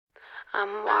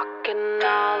I'm walking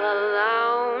all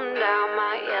alone down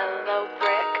my yellow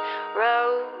brick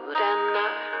road, and I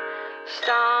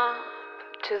stomp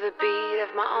to the beat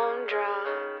of my own drum.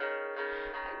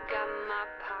 I got my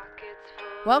pockets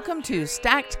full. Welcome to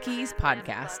Stacked Keys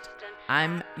Podcast.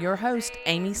 I'm your host,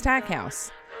 Amy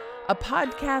Stackhouse, a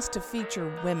podcast to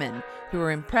feature women who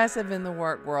are impressive in the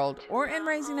work world or in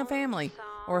raising a family,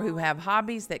 or who have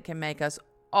hobbies that can make us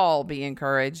all be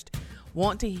encouraged.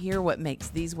 Want to hear what makes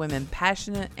these women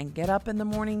passionate and get up in the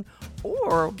morning,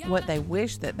 or what they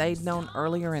wish that they'd known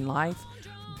earlier in life?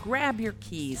 Grab your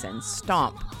keys and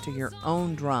stomp to your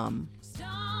own drum.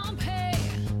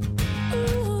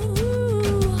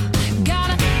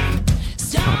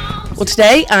 Well,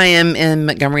 today I am in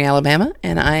Montgomery, Alabama,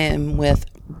 and I am with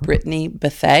Brittany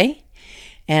Bethea.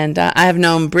 And I have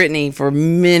known Brittany for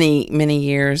many, many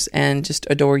years and just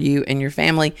adore you and your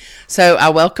family. So I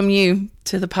welcome you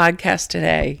to the podcast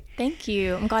today. Thank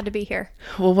you. I'm glad to be here.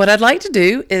 Well, what I'd like to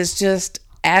do is just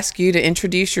ask you to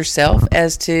introduce yourself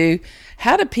as to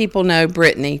how do people know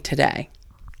Brittany today?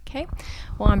 Okay.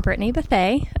 Well, I'm Brittany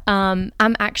Bethea. I'm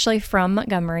actually from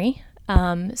Montgomery.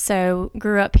 So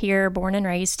grew up here, born and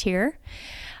raised here.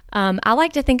 I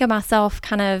like to think of myself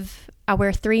I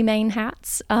wear three main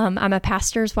hats. I'm a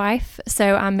pastor's wife,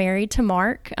 so I'm married to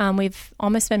Mark. We've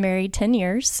almost been married 10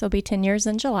 years. It'll be 10 years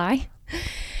in July.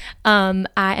 I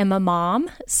am a mom,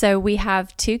 so we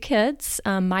have two kids.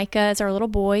 Micah is our little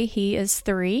boy. He is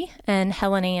 3, and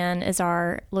Helen Ann is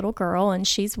our little girl, and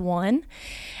she's 1.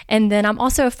 And then I'm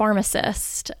also a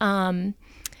pharmacist.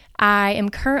 I am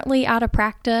currently out of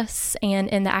practice and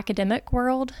in the academic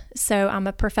world, so I'm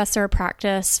a professor of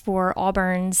practice for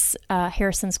Auburn's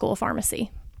Harrison School of Pharmacy.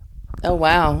 Oh,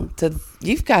 wow. So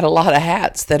you've got a lot of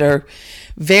hats that are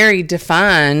very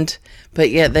defined, but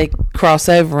yet they cross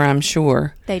over, I'm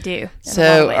sure. They do.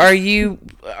 So are you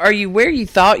where you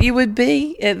thought you would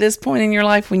be at this point in your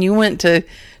life when you went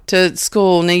to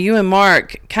school? Now, you and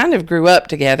Mark kind of grew up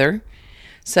together.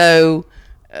 So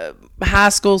high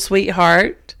school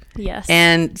sweetheart. Yes.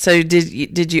 And so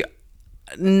did you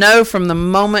know from the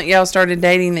moment y'all started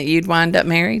dating that you'd wind up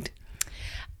married?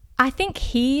 I think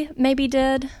he maybe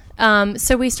did.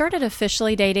 So we started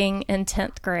officially dating in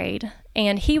 10th grade,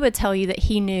 and he would tell you that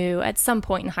he knew at some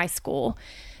point in high school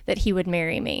that he would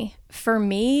marry me. For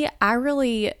me, I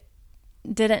really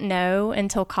didn't know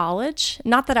until college.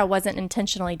 Not that I wasn't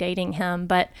intentionally dating him,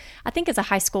 but I think as a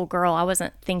high school girl, I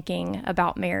wasn't thinking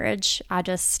about marriage. I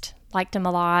just liked him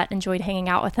a lot, enjoyed hanging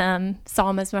out with him, saw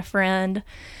him as my friend.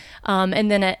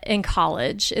 And then in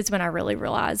college is when I really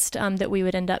realized that we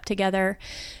would end up together.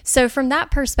 So from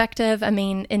that perspective, I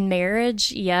mean, in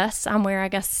marriage, yes, I'm where I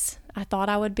guess I thought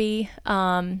I would be.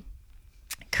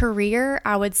 Career,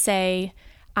 I would say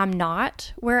I'm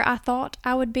not where I thought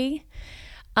I would be.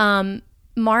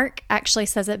 Mark actually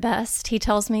says it best. He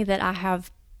tells me that I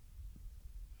have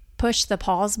pushed the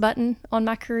pause button on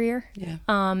my career. Yeah.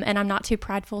 And I'm not too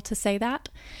prideful to say that.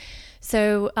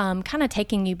 So kind of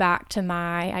taking you back to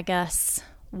my, I guess,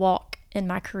 walk in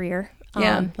my career.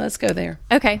 Yeah, let's go there.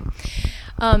 Okay.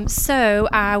 So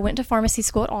I went to pharmacy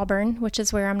school at Auburn, which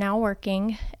is where I'm now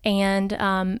working. And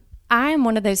I am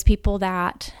one of those people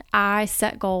that I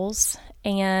set goals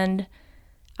and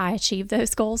I achieve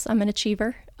those goals. I'm an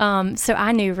achiever. So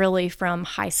I knew really from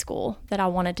high school that I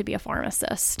wanted to be a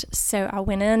pharmacist. So I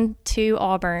went into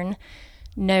Auburn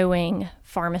knowing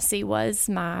pharmacy was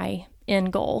my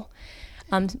end goal.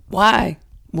 Why?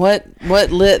 What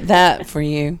lit that for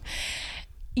you?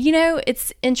 You know,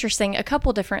 it's interesting. A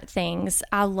couple different things.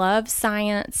 I love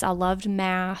science. I loved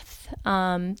math.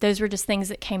 Those were just things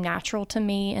that came natural to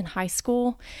me in high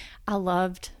school. I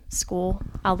loved school.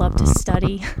 I love to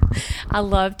study. I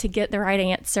love to get the right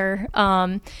answer.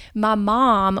 My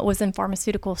mom was in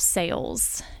pharmaceutical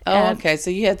sales. Oh, okay. So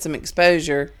you had some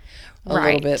exposure a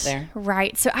little bit there.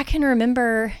 Right. So I can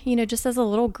remember, just as a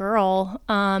little girl,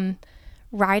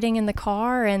 riding in the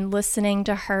car and listening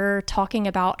to her talking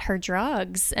about her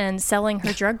drugs and selling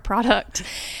her drug product.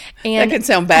 And that could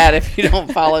sound bad if you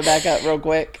don't follow back up real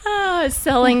quick.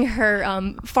 Selling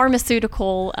her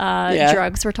pharmaceutical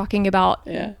drugs. We're talking about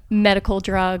medical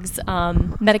drugs,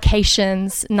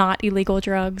 medications, not illegal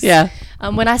drugs. Yeah.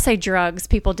 When I say drugs,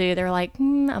 people do. They're like,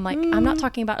 I'm like, I'm not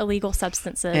talking about illegal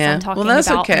substances. Yeah. I'm talking about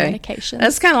medications.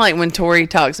 That's kind of like when Tori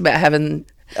talks about having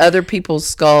other people's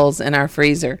skulls in our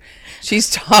freezer. She's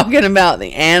talking about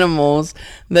the animals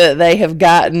that they have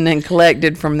gotten and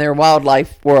collected from their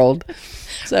wildlife world.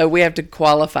 So we have to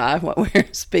qualify what we're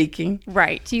speaking.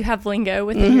 Right. You have lingo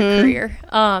within your career.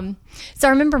 So I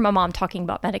remember my mom talking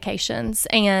about medications,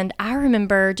 and I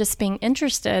remember just being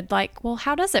interested, like, well,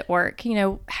 how does it work?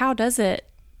 How does it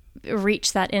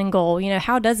reach that end goal?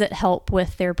 How does it help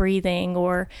with their breathing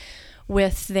or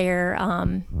with their,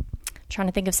 trying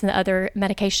to think of some of the other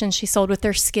medications she sold with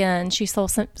their skin. She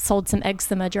sold some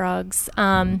eczema drugs.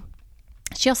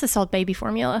 She also sold baby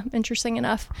formula, interesting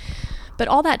enough. But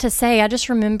all that to say, I just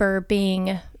remember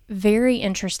being very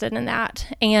interested in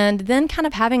that. And then kind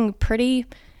of having pretty,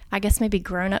 I guess maybe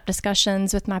grown-up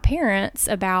discussions with my parents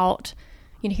about,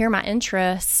 here my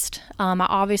interest. I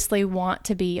obviously want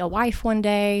to be a wife one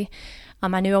day.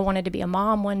 I knew I wanted to be a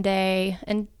mom one day.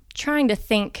 And trying to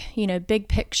think, big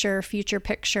picture, future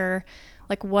picture,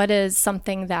 like what is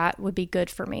something that would be good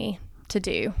for me to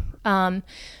do.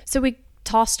 So we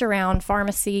tossed around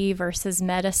pharmacy versus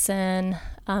medicine,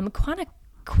 kind of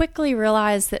quickly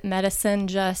realized that medicine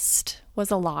just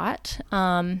was a lot.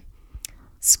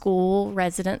 School,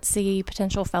 residency,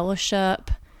 potential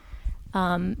fellowship,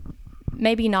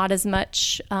 maybe not as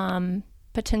much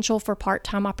potential for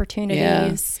part-time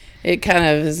opportunities. Yeah. It kind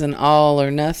of is an all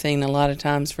or nothing a lot of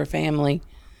times for family.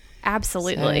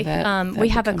 Absolutely. So that we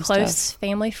have a tough. close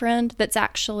family friend that's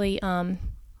actually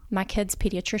my kid's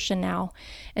pediatrician now,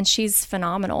 and she's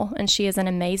phenomenal, and she is an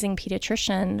amazing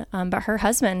pediatrician, but her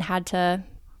husband had to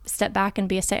step back and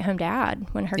be a stay-at-home dad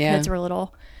when her kids were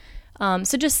little.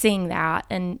 So just seeing that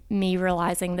and me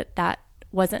realizing that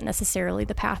wasn't necessarily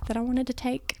the path that I wanted to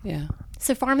take. Yeah.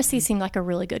 So pharmacy seemed like a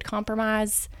really good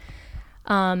compromise.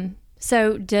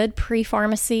 So did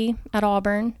pre-pharmacy at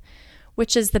Auburn,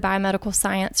 which is the biomedical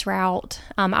science route.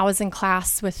 I was in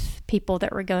class with people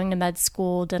that were going to med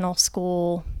school, dental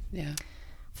school,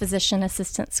 physician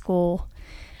assistant school.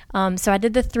 So I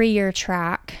did the 3-year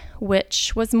track,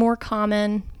 which was more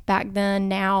common back then.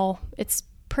 Now it's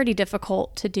pretty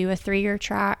difficult to do a 3-year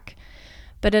track,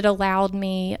 but it allowed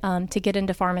me to get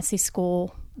into pharmacy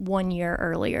school 1 year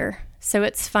earlier. So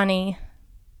it's funny.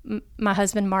 My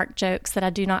husband Mark jokes that I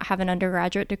do not have an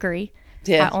undergraduate degree.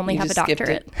 Yeah, I only have a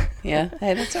doctorate. Yeah,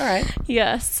 hey, that's all right.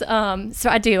 Yes. So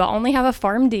I do. I only have a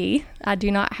PharmD. I do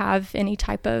not have any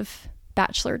type of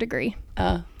bachelor degree.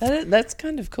 That's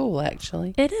kind of cool,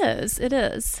 actually. It is.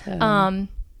 And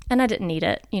I didn't need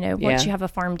it. Once you have a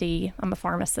PharmD, I'm a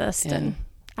pharmacist and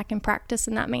I can practice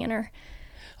in that manner.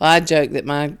 Well, I joke that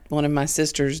one of my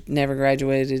sisters never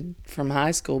graduated from high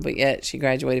school, but yet she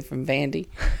graduated from Vandy.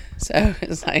 So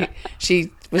it's like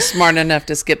she was smart enough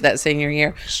to skip that senior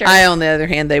year. Sure. I, on the other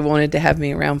hand, they wanted to have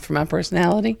me around for my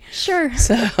personality. Sure.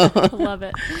 So Love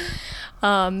it.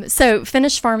 So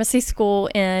finished pharmacy school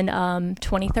in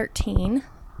 2013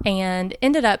 and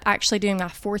ended up actually doing my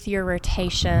 4th year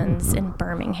rotations in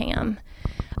Birmingham.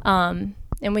 And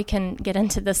we can get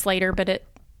into this later, but it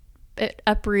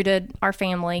uprooted our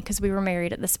family because we were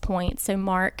married at this point. So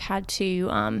Mark had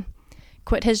to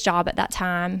quit his job at that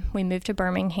time. We moved to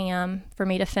Birmingham for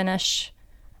me to finish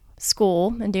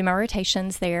school and do my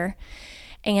rotations there.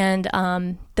 And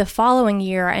the following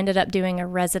year, I ended up doing a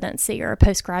residency or a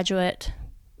postgraduate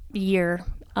year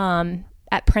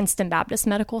at Princeton Baptist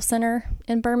Medical Center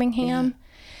in Birmingham. Yeah.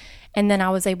 And then I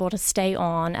was able to stay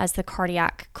on as the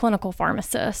cardiac clinical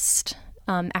pharmacist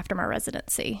after my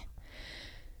residency.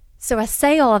 So I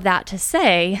say all of that to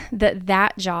say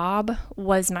that job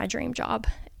was my dream job.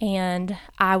 And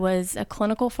I was a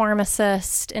clinical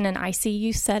pharmacist in an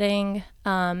ICU setting.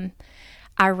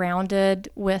 I rounded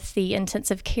with the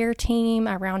intensive care team.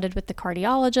 I rounded with the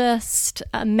cardiologist,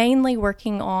 mainly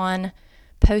working on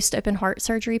post-open heart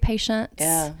surgery patients.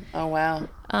 Yeah. Oh, wow.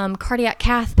 Cardiac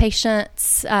cath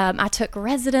patients. I took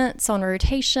residents on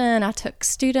rotation. I took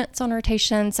students on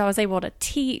rotation. So I was able to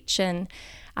teach, and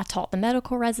I taught the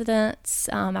medical residents.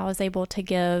 I was able to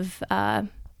give,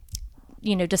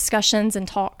 discussions and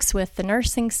talks with the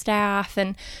nursing staff,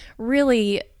 and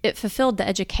really it fulfilled the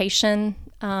education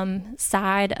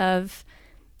side of,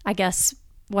 I guess,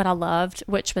 what I loved,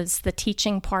 which was the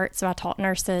teaching part. So I taught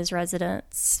nurses,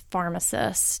 residents,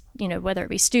 pharmacists, whether it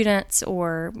be students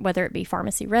or whether it be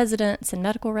pharmacy residents and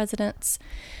medical residents.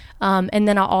 And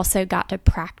then I also got to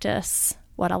practice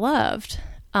what I loved.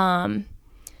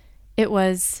 It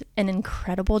was an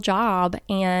incredible job,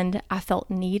 and I felt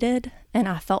needed, and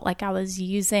I felt like I was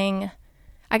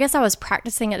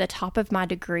practicing at the top of my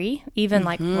degree, even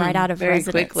like right out of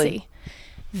residency.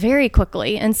 Very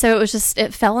quickly. And so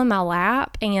it fell in my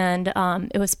lap, and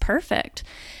it was perfect.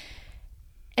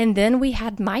 And then we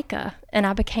had Micah, and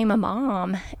I became a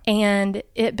mom, and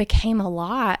it became a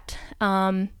lot.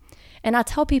 And I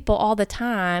tell people all the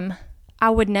time, I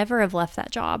would never have left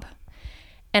that job.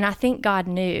 And I think God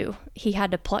knew he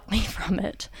had to pluck me from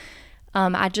it.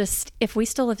 If we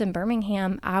still lived in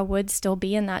Birmingham, I would still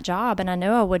be in that job, and I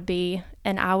know I would be,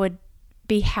 and I would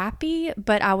be happy,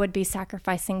 but I would be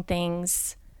sacrificing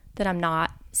things that I'm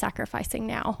not sacrificing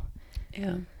now.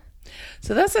 Yeah.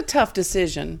 So that's a tough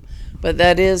decision, but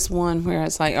that is one where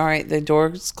it's like, all right, the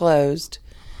door's closed.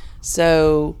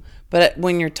 So, but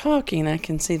when you're talking, I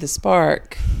can see the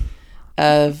spark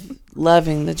of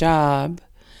loving the job.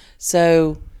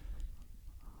 So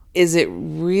is it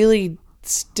really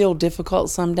still difficult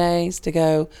some days to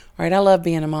go, all right, I love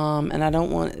being a mom and I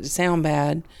don't want it to sound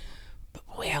bad, but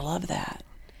boy, I love that.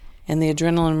 And the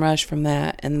adrenaline rush from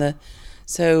that.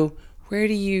 So how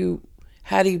do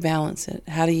you balance it?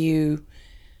 How do you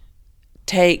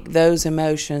take those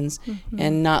emotions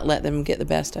and not let them get the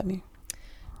best of you?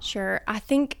 Sure. I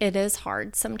think it is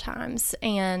hard sometimes.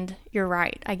 And you're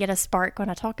right. I get a spark when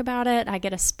I talk about it. I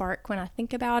get a spark when I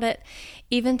think about it.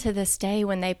 Even to this day,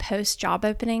 when they post job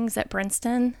openings at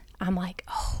Princeton, I'm like,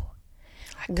 oh,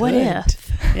 what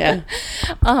if? Yeah.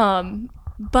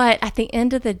 But at the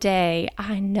end of the day,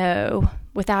 I know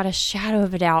without a shadow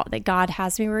of a doubt that God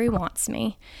has me where he wants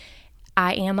me.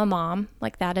 I am a mom.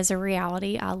 Like, that is a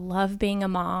reality. I love being a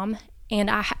mom.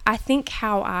 And I think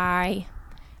how I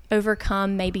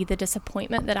overcome maybe the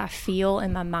disappointment that I feel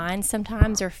in my mind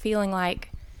sometimes, or feeling like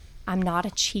I'm not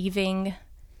achieving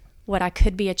what I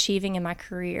could be achieving in my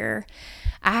career.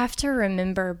 I have to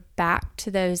remember back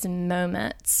to those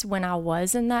moments when I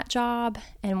was in that job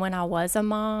and when I was a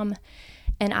mom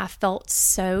and I felt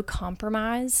so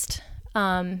compromised.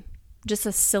 Just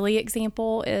a silly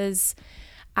example is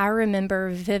I remember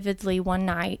vividly one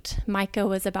night, Micah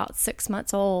was about 6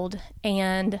 months old,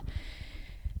 and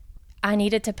I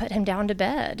needed to put him down to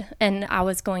bed, and I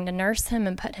was going to nurse him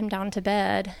and put him down to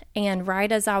bed. And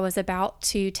right as I was about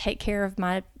to take care of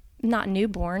my, not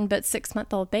newborn, but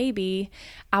 6-month-old baby,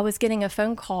 I was getting a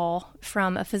phone call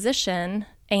from a physician,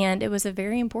 and it was a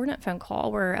very important phone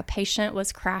call where a patient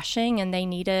was crashing and they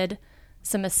needed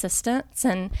some assistance.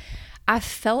 And I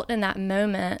felt in that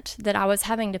moment that I was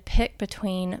having to pick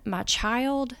between my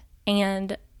child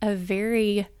and a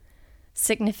very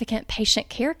significant patient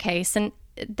care case. And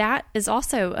that is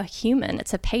also a human.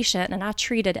 It's a patient, and I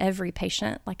treated every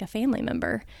patient like a family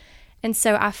member. And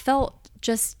so I felt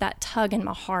just that tug in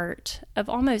my heart of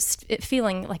almost it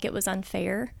feeling like it was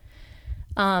unfair.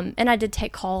 And I did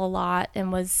take call a lot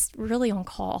and was really on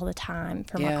call all the time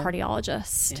for my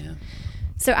cardiologist. Yeah.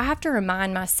 So I have to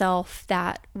remind myself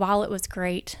that while it was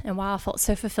great and while I felt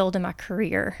so fulfilled in my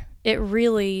career, it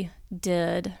really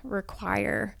did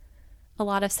require a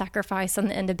lot of sacrifice on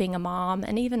the end of being a mom.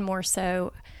 And even more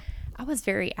so, I was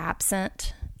very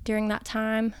absent during that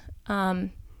time.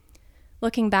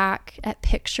 Looking back at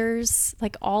pictures,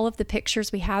 like all of the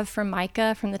pictures we have from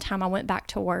Micah from the time I went back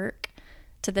to work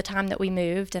to the time that we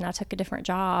moved and I took a different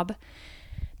job,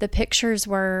 the pictures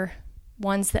were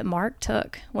ones that Mark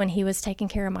took when he was taking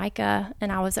care of Micah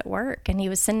and I was at work and he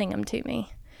was sending them to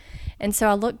me. And so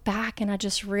I look back and I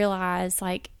just realized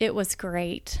like it was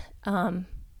great.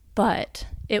 But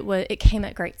it came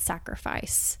at great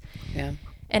sacrifice. Yeah.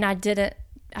 And I didn't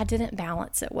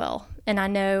balance it well. And I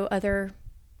know other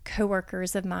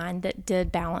coworkers of mine that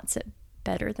did balance it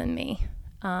better than me.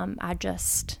 I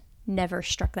just never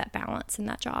struck that balance in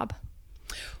that job.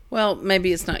 Well,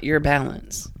 maybe it's not your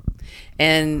balance.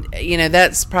 And,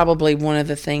 that's probably one of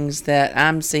the things that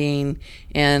I'm seeing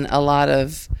in a lot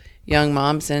of young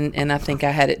moms, and I think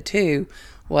I had it too,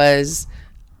 was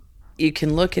you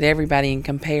can look at everybody and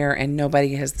compare, and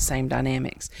nobody has the same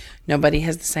dynamics. Nobody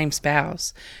has the same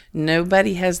spouse.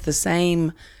 Nobody has the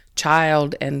same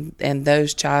child and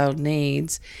those child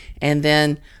needs. And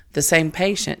then the same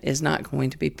patient is not going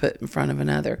to be put in front of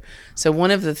another. So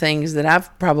one of the things that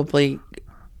I've probably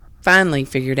finally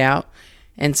figured out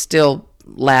and still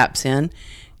lapse in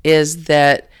is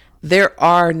that there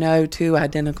are no two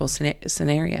identical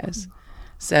scenarios.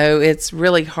 So it's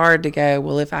really hard to go,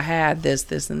 well, if I had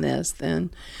this, and this,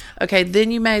 then, okay,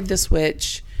 then you made the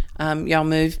switch. Y'all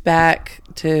moved back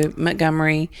to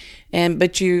Montgomery,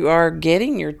 but you are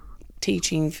getting your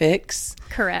teaching fix.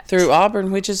 Correct. Through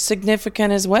Auburn, which is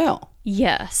significant as well.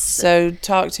 Yes. So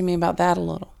talk to me about that a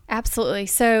little. Absolutely.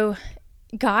 So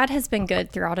God has been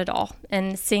good throughout it all,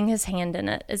 and seeing his hand in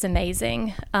it is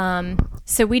amazing.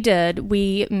 So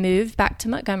we moved back to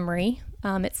Montgomery.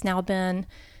 It's now been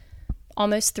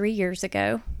almost 3 years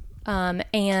ago.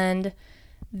 And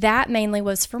that mainly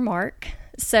was for Mark.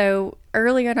 So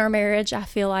early in our marriage, I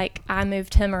feel like I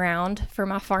moved him around for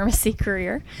my pharmacy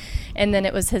career, and then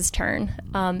it was his turn.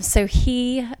 So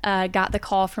he got the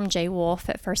call from Jay Wolf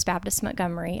at First Baptist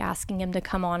Montgomery asking him to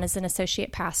come on as an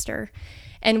associate pastor.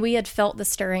 And we had felt the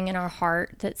stirring in our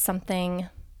heart that something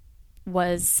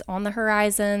was on the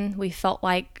horizon. We felt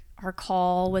like our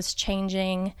call was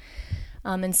changing.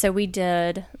 And so we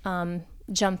did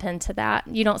jump into that.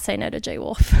 You don't say no to Jay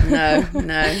Wolf. No,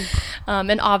 no.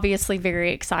 And obviously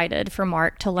very excited for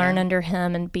Mark to learn under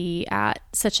him and be at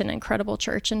such an incredible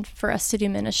church and for us to do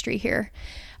ministry here.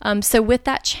 So with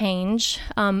that change,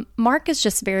 Mark is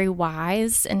just very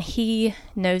wise and he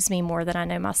knows me more than I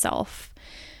know myself.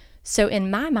 So in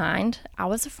my mind, I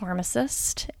was a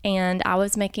pharmacist and I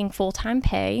was making full-time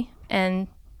pay, and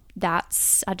I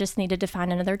just needed to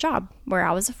find another job where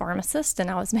I was a pharmacist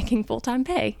and I was making full-time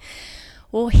pay.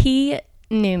 Well, he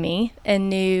knew me and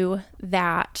knew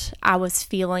that I was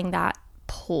feeling that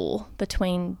pull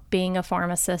between being a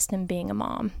pharmacist and being a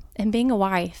mom and being a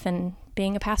wife and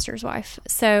being a pastor's wife.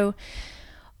 So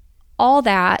all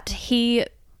that, he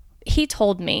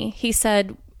told me, he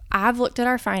said, I've looked at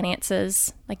our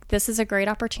finances, like this is a great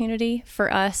opportunity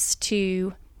for us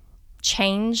to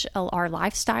change our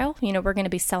lifestyle. You know, we're going to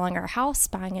be selling our house,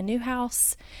 buying a new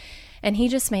house. And he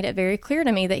just made it very clear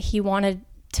to me that he wanted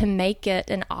to make it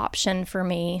an option for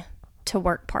me to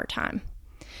work part-time.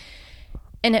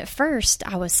 And at first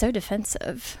I was so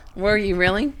defensive. Were you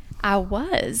really? I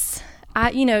was.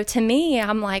 To me,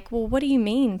 I'm like, well, what do you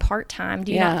mean part-time?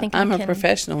 Do you not think I'm a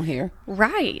professional here?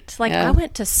 Right. Like I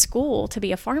went to school to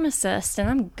be a pharmacist and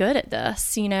I'm good at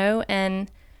this, and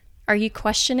are you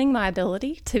questioning my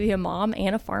ability to be a mom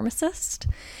and a pharmacist?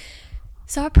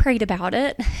 So I prayed about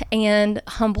it and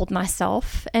humbled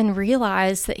myself and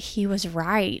realized that he was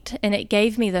right. And it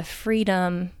gave me the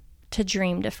freedom to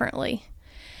dream differently.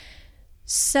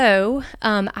 So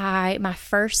my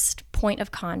first point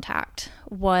of contact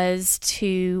was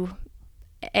to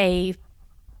a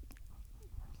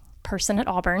person at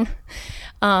Auburn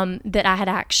that I had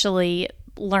actually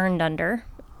learned under.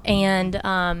 And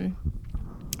I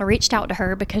reached out to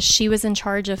her because she was in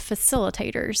charge of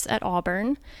facilitators at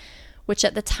Auburn, which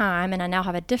at the time, and I now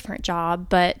have a different job,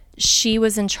 but she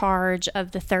was in charge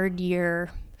of the third year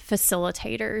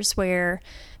facilitators where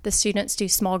the students do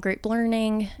small group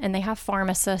learning and they have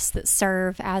pharmacists that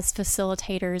serve as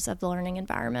facilitators of the learning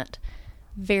environment.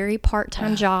 Very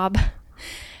part-time job,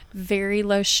 very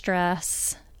low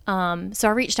stress. So I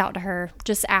reached out to her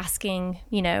just asking,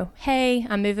 hey,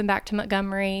 I'm moving back to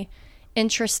Montgomery,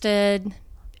 interested.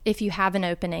 If you have an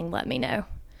opening, let me know.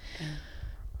 Yeah.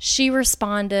 She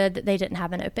responded that they didn't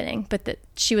have an opening, but that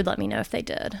she would let me know if they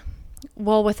did.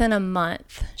 Well, within a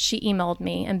month, she emailed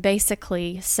me and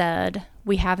basically said,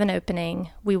 we have an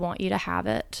opening. We want you to have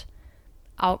it.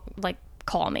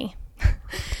 Call me.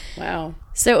 Wow.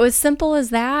 So it was simple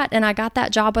as that. And I got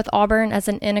that job with Auburn as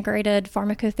an integrated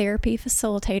pharmacotherapy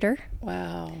facilitator.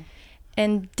 Wow.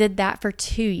 And did that for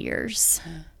 2 years.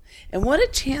 And what a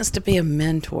chance to be a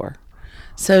mentor.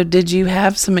 So did you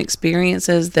have some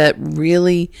experiences that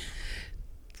really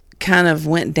kind of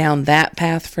went down that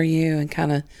path for you and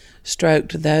kind of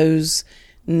stroked those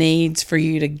needs for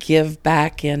you to give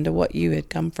back into what you had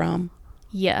come from?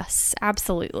 Yes,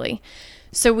 absolutely.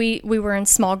 So we were in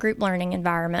small group learning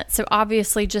environment. So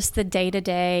obviously just the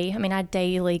day-to-day, I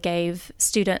daily gave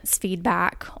students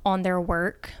feedback on their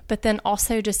work, but then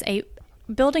also just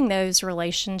building those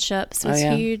relationships was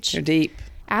huge. They're deep.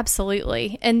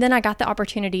 Absolutely. And then I got the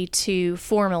opportunity to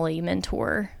formally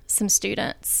mentor some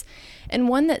students. And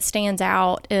one that stands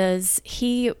out is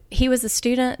he was a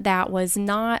student that was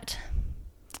not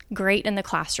great in the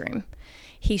classroom.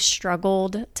 He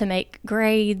struggled to make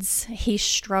grades. He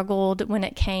struggled when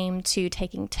it came to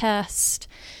taking tests.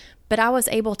 But I was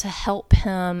able to help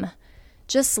him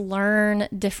just learn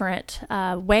different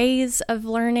ways of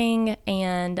learning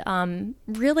and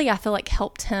really I feel like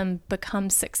helped him become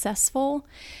successful.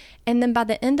 And then by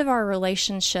the end of our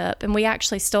relationship, and we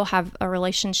actually still have a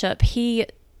relationship, he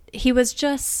was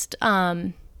just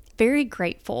very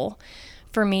grateful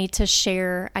for me to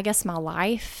share, I guess, my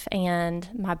life and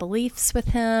my beliefs with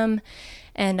him,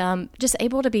 and just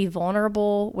able to be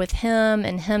vulnerable with him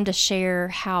and him to share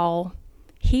how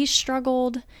he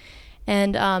struggled.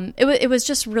 And it was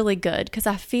just really good because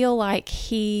I feel like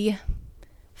he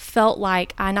felt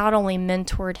like I not only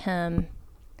mentored him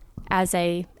as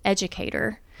a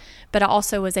educator, but I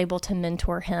also was able to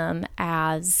mentor him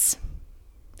as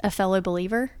a fellow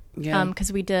believer. Yeah.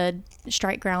 Because we did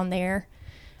strike ground there.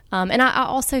 And I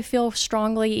also feel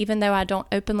strongly, even though I don't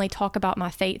openly talk about my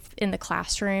faith in the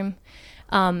classroom,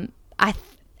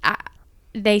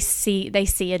 they see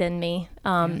it in me.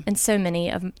 And so many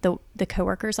of the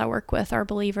coworkers I work with are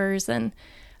believers, and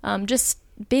just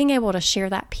being able to share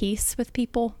that peace with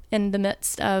people in the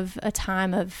midst of a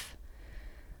time of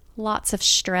lots of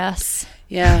stress.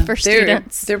 For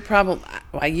students.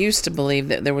 I used to believe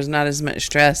that there was not as much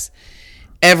stress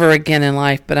ever again in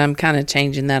life, but I'm kind of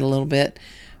changing that a little bit.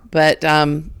 But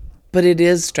But it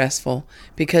is stressful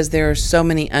because there are so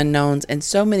many unknowns and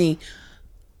so many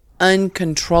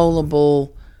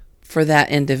uncontrollable for that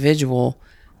individual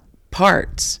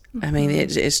parts. Mm-hmm. I mean,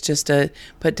 it's just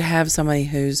but to have somebody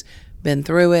who's been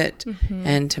through it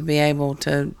and to be able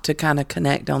to kind of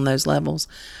connect on those levels.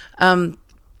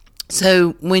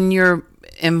 So when you're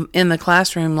in the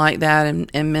classroom like that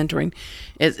and mentoring,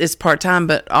 it's part-time,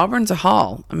 but Auburn's a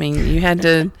haul. I mean, you had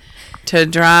to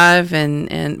drive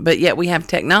but yet we have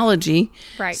technology.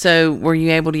 Right. So were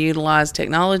you able to utilize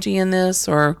technology in this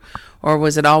or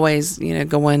was it always,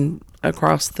 going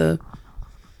across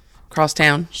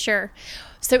town? Sure.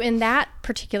 So in that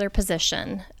particular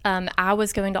position, I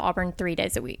was going to Auburn 3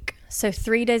 days a week. So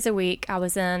 3 days a week, I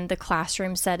was in the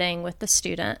classroom setting with the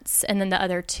students. And then the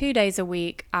other 2 days a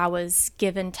week, I was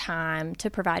given time to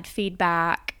provide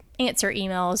feedback, answer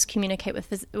emails, communicate with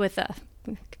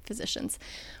physicians,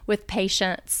 with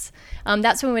patients.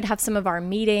 That's when we'd have some of our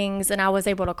meetings, and I was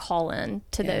able to call in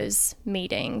to those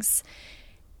meetings.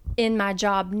 In my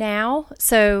job now,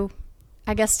 so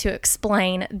I guess to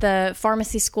explain, the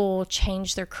pharmacy school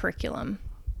changed their curriculum.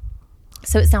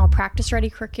 So it's now a practice-ready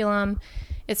curriculum.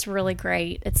 It's really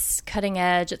great. It's cutting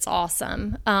edge. It's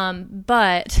awesome.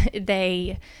 But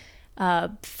they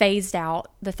phased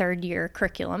out the third-year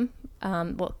curriculum.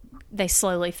 They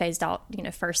slowly phased out,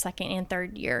 first, second, and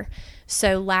third year.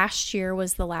 So last year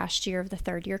was the last year of the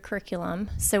third-year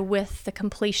curriculum. So with the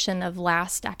completion of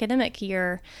last academic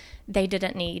year, they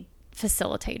didn't need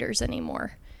facilitators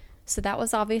anymore. So that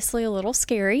was obviously a little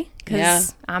scary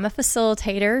because I'm a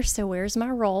facilitator, so where's my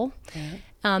role? Yeah.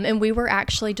 And we were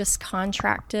actually just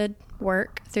contracted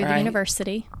work through the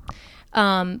university.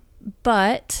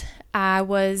 But I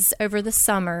was, over the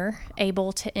summer,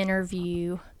 able to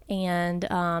interview and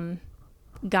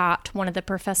got one of the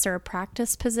professor of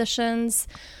practice positions,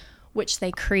 which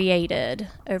they created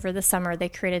over the summer. They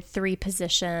created 3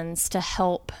 positions to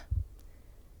help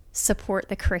support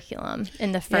the curriculum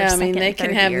in the first, second, they and can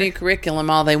third have year. New curriculum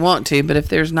all they want to, but if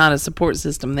there's not a support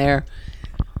system there,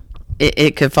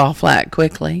 it could fall flat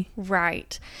quickly.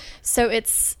 Right. So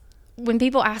it's, when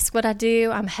people ask what I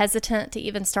do, I'm hesitant to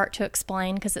even start to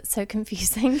explain because it's so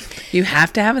confusing. You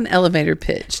have to have an elevator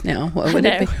pitch now. What would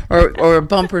it be? Or a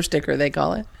bumper sticker, they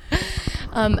call it.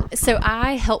 So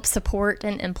I help support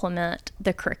and implement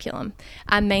the curriculum.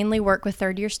 I mainly work with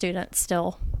third-year students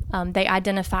still. They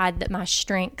identified that my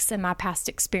strengths and my past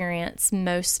experience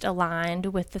most aligned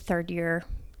with the third-year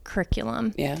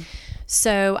curriculum. Yeah.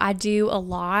 So I do a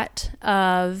lot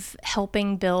of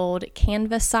helping build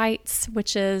Canvas sites,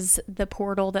 which is the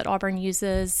portal that Auburn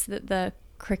uses that the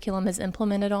curriculum is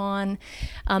implemented on.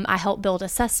 I help build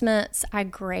assessments. I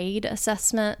grade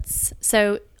assessments.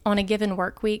 So on a given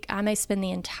work week, I may spend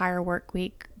the entire work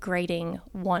week grading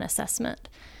one assessment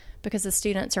because the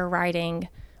students are writing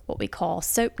what we call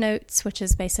SOAP notes, which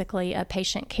is basically a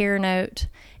patient care note,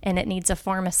 and it needs a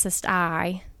pharmacist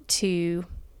eye to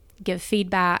give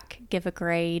feedback, give a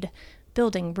grade,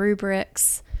 building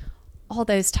rubrics, all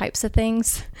those types of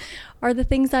things are the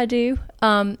things I do.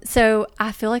 So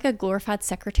I feel like a glorified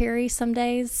secretary some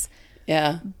days.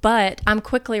 Yeah. But I'm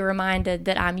quickly reminded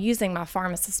that I'm using my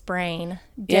pharmacist brain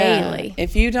daily. Yeah.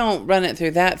 If you don't run it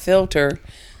through that filter,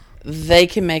 they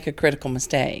can make a critical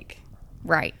mistake.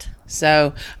 Right.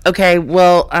 So, okay,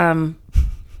 well,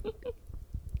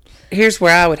 here's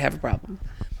where I would have a problem.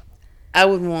 I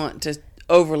would want to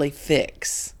overly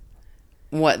fix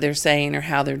what they're saying or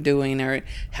how they're doing, or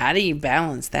how do you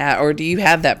balance that? Or do you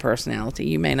have that personality?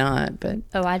 You may not, but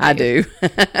I do.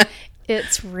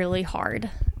 It's really hard.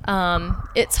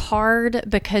 It's hard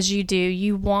because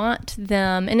you want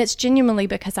them, and it's genuinely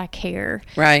because I care.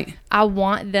 Right. I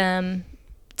want them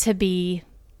to be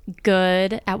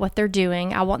good at what they're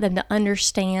doing. I want them to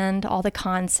understand all the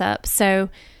concepts. So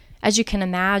as you can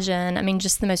imagine, I mean,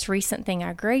 just the most recent thing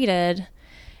I graded,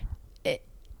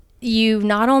 you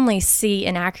not only see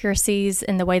inaccuracies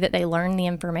in the way that they learn the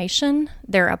information,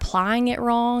 they're applying it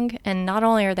wrong. And not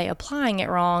only are they applying it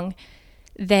wrong,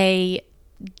 they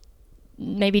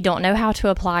maybe don't know how to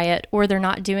apply it, or they're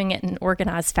not doing it in an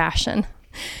organized fashion.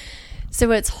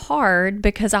 So it's hard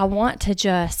because I want to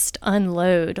just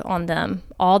unload on them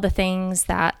all the things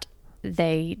that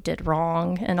they did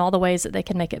wrong and all the ways that they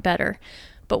can make it better.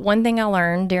 But one thing I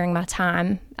learned during my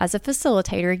time as a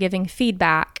facilitator giving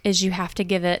feedback is you have to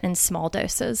give it in small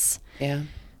doses. Yeah.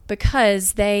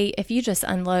 Because if you just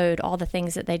unload all the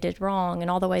things that they did wrong and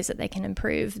all the ways that they can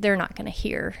improve, they're not going to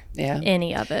hear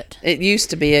any of it. It used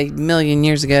to be 1,000,000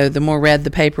 years ago, the more read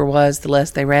the paper was, the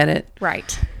less they read it.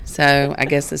 Right. So I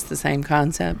guess it's the same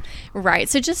concept. Right.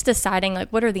 So just deciding, like,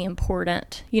 what are the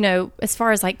important, as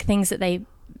far as, like, things that they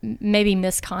maybe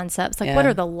misconcepts. Like, Yeah. what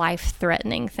are the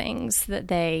life-threatening things that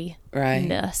they Right.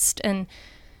 missed? And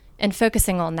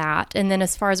focusing on that. And then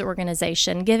as far as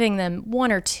organization, giving them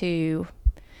one or two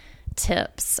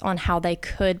tips on how they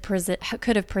could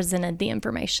have presented the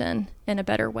information in a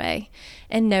better way,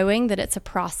 and knowing that it's a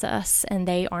process and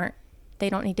they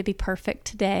don't need to be perfect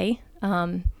today.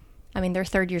 I mean, they're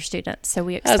third-year students, so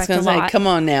we I was expect going a to say, lot. come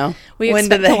on now. We when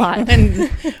expect a lot.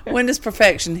 When does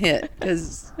perfection hit?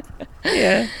 'Cause,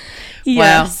 yeah.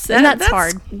 Yes, Wow. and that's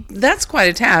hard. That's quite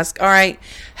a task. All right.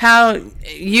 How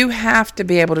you have to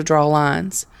be able to draw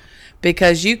lines,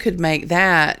 because you could make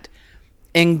that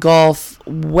engulf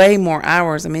way more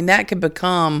hours. I mean, that could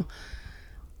become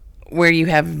where you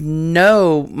have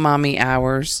no mommy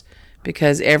hours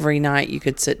because every night you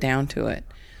could sit down to it.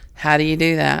 How do you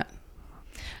do that?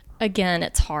 Again,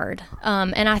 it's hard.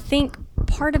 And I think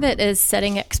part of it is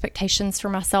setting expectations for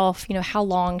myself. You know, how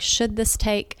long should this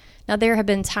take? Now, there have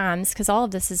been times, because all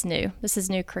of this is new. This is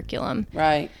new curriculum.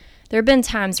 Right. There have been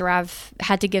times where I've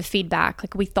had to give feedback.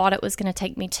 Like, we thought it was going to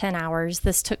take me 10 hours.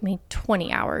 This took me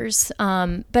 20 hours.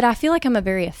 But I feel like I'm a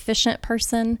very efficient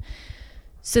person,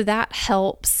 so that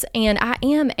helps. And I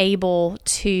am able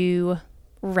to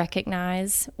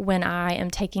recognize when I am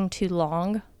taking too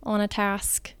long on a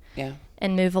task. Yeah.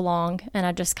 And move along, and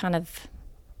I just kind of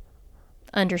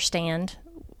understand,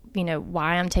 you know,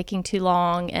 why I'm taking too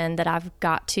long, and that I've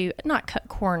got to not cut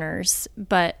corners,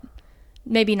 but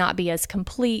maybe not be as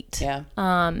complete. Yeah.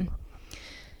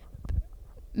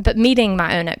 But meeting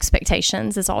my own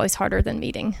expectations is always harder than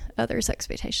meeting others'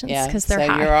 expectations, because they're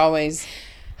high. You're always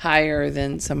higher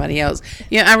than somebody else.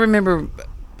 Yeah, I remember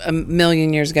a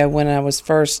million years ago when I was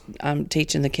first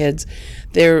teaching the kids,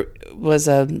 there was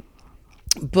a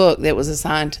book that was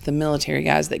assigned to the military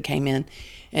guys that came in,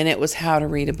 and it was how to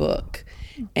read a book.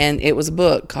 And it was a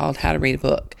book called How to Read a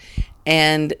Book.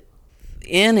 And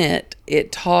in it,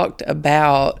 it talked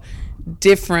about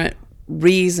different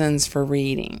reasons for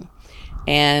reading.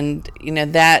 And, you know,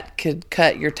 that could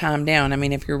cut your time down. I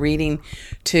mean, if you're reading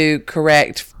to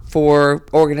correct for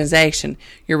organization,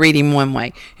 you're reading one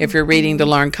way. If you're reading to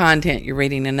learn content, you're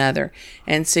reading another.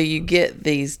 And so you get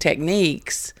these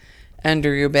techniques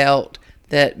under your belt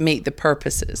that meet the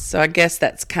purposes. So I guess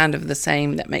that's kind of the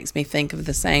same. That makes me think of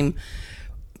the same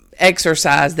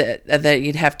exercise that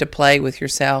you'd have to play with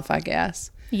yourself, I guess.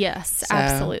 Yes, So,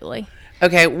 absolutely.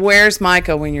 Okay, where's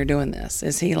Micah when you're doing this?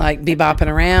 Is he like bebopping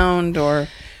around, or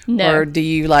No. or do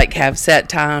you like have set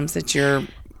times that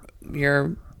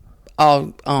you're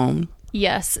all on?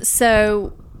 Yes.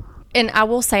 So, and I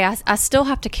will say I still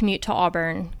have to commute to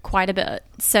Auburn quite a bit.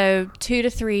 So 2 to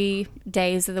 3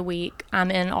 days of the week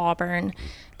I'm in Auburn.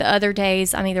 The other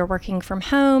days I'm either working from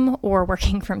home or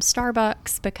working from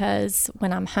Starbucks, because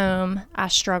when I'm home I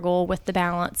struggle with the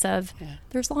balance of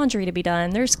there's laundry to be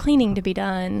done, there's cleaning to be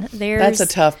done. That's a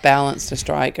tough balance to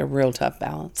strike, a real tough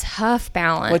balance. tough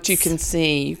balance. What you can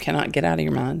see, you cannot get out of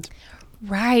your mind.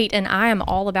 Right. And I am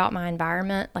all about my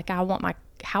environment. Like, I want my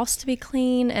house to be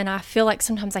clean, and I feel like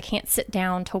sometimes I can't sit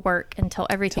down to work until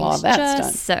everything's all that's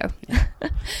just so.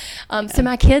 So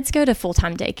my kids go to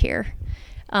full-time daycare.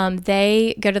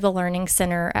 They go to the Learning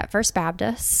Center at First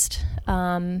Baptist.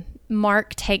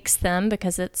 Mark takes them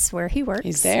because it's where he works.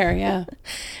 He's there, yeah.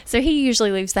 So he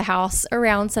usually leaves the house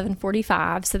around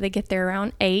 7:45, so they get there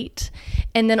around 8.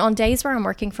 And then on days where I'm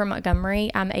working from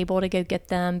Montgomery, I'm able to go get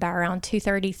them by around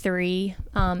 2:33,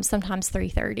 sometimes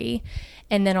 3:30.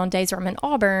 And then on days where I'm in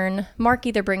Auburn, Mark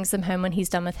either brings them home when he's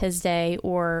done with his day,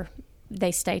 or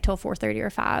they stay till 4:30 or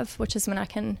 5, which is when I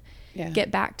can get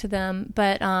back to them.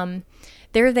 But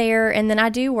they're there, and then I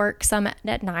do work some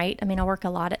at night. I mean, I work a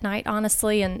lot at night,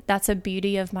 honestly, and that's a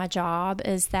beauty of my job,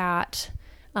 is that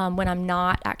when I'm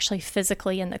not actually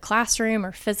physically in the classroom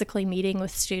or physically meeting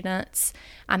with students,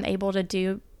 I'm able to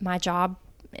do my job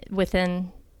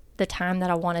within the time that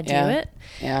I want to do it.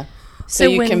 Yeah. So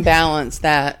you can balance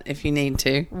that if you need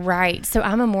to. Right. So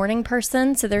I'm a morning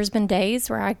person. So there's been days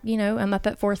where I'm up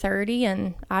at 4:30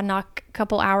 and I knock a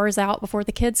couple hours out before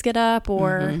the kids get up,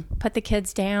 or put the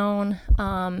kids down,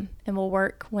 and we'll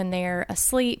work when they're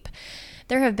asleep.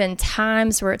 There have been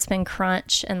times where it's been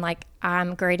crunch, and like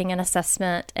I'm grading an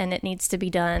assessment and it needs to be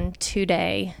done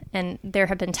today. And there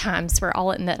have been times where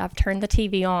I'll admit I've turned the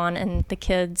TV on and the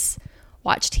kids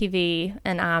watch TV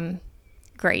and I'm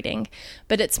grading,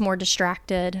 but it's more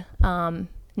distracted,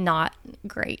 not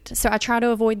great. So I try to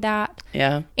avoid that.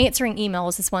 Yeah. Answering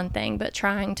emails is one thing, but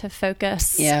trying to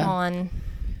focus on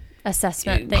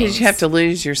assessment things. Because you have to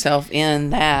lose yourself in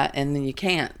that, and then you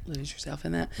can't lose yourself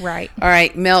in that. Right. All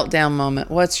right, meltdown moment.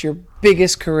 What's your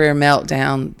biggest career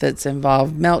meltdown that's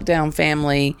involved? Meltdown,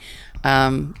 family,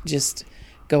 just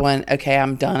going, okay,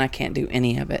 I'm done. I can't do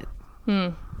any of it?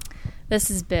 This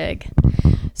is big.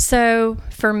 So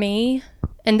for me,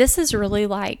 and this is really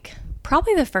like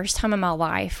probably the first time in my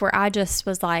life where I just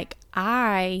was like,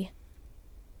 I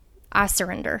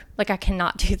surrender. Like, I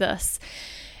cannot do this.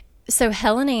 So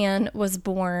Helen Ann was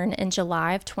born in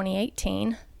July of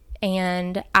 2018,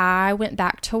 and I went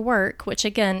back to work, which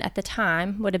again at the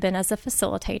time would have been as a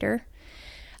facilitator.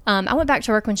 I went back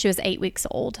to work when she was 8 weeks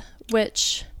old,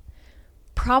 which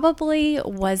probably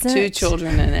wasn't... 2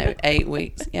 children in 8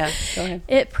 weeks. Yeah, go ahead.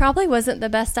 It probably wasn't the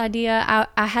best idea.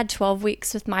 I had 12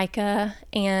 weeks with Micah,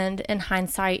 and in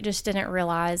hindsight, just didn't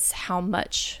realize how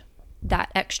much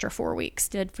that extra 4 weeks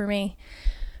did for me.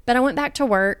 But I went back to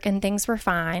work, and things were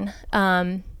fine.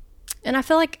 And I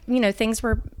feel like, things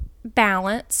were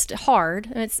balanced. Hard.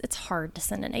 It's hard to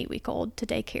send an 8-week-old to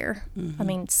daycare. I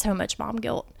mean, so much mom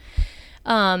guilt.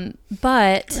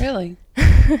 But really,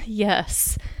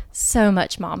 yes, so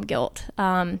much mom guilt.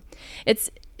 And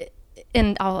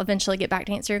I'll eventually get back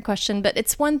to answer your question, but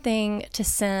it's one thing to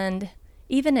send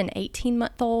even an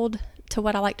 18-month-old to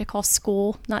what I like to call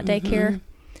school, not daycare.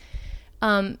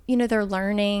 They're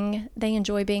learning, they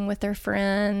enjoy being with their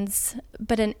friends,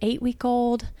 but an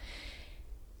 8-week-old,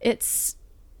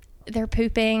 they're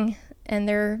pooping and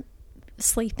they're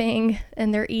sleeping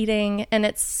and they're eating,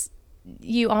 and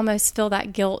you almost feel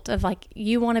that guilt of like,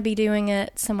 you want to be doing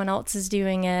it, someone else is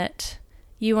doing it.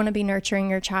 You want to be nurturing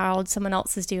your child, someone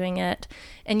else is doing it.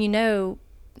 And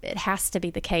it has to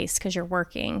be the case because you're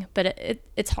working, but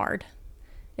it's hard.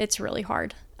 It's really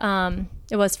hard.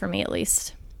 It was for me at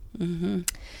least.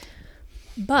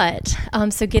 But,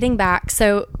 so getting back,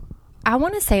 so I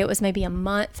want to say it was maybe a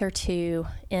month or 2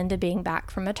 into being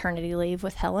back from maternity leave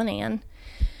with Helen Ann.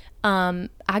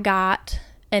 I got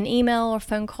an email or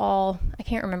phone call. I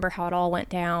can't remember how it all went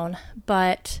down,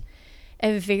 but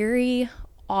a very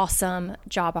awesome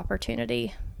job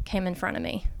opportunity came in front of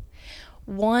me.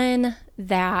 One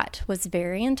that was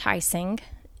very enticing.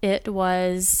 It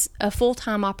was a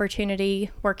full-time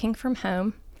opportunity working from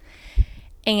home.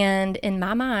 And in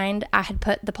my mind, I had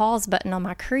put the pause button on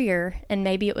my career, and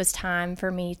maybe it was time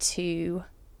for me to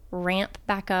ramp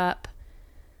back up.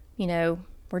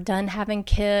 We're done having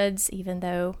kids, even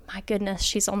though, my goodness,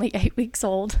 she's only 8 weeks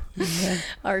old,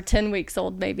 or 10 weeks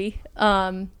old maybe.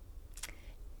 And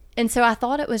so I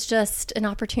thought it was just an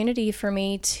opportunity for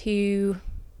me to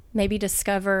maybe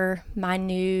discover my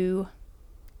new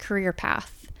career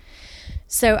path.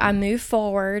 So I moved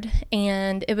forward,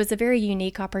 and it was a very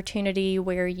unique opportunity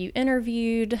where you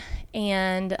interviewed,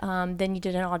 and then you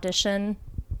did an audition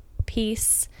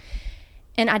piece.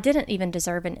 And I didn't even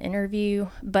deserve an interview,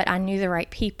 but I knew the right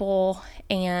people,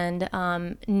 and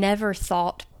never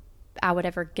thought I would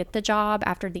ever get the job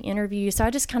after the interview. So I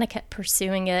just kind of kept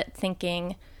pursuing it,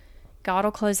 thinking, God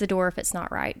will close the door if it's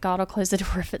not right. God will close the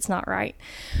door if it's not right.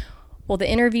 Well, the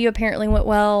interview apparently went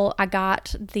well. I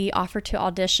got the offer to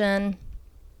audition.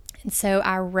 And so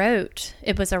I wrote.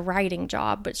 It was a writing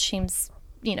job, which seems,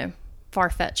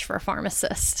 far-fetched for a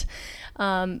pharmacist.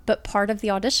 But part of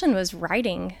the audition was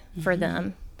writing for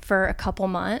them for a couple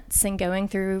months and going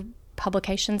through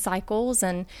publication cycles.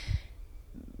 And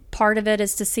part of it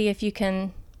is to see if you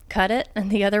can cut it,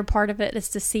 and the other part of it is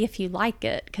to see if you like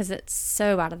it, because it's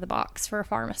so out of the box for a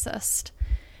pharmacist.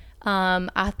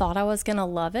 I thought I was going to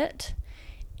love it,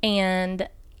 and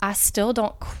I still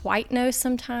don't quite know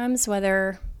sometimes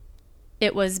whether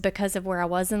it was because of where I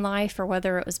was in life or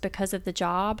whether it was because of the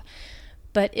job.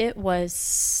 But it was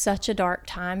such a dark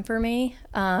time for me.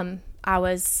 I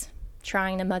was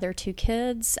trying to mother 2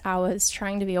 kids. I was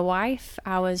trying to be a wife.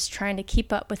 I was trying to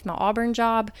keep up with my Auburn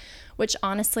job, which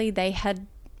honestly, they had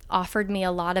offered me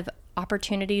a lot of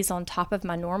opportunities on top of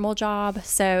my normal job.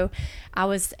 So I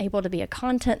was able to be a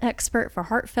content expert for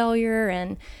heart failure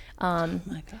and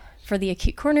for the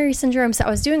acute coronary syndrome. So I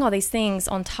was doing all these things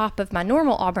on top of my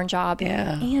normal Auburn job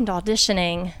and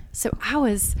auditioning. So I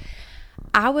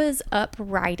was up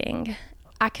writing.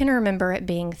 I can remember it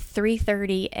being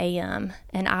 3:30 a.m.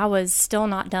 and I was still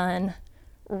not done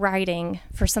writing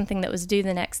for something that was due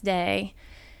the next day.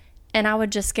 And I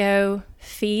would just go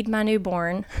feed my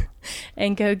newborn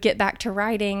and go get back to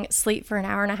writing, sleep for an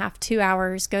hour and a half, 2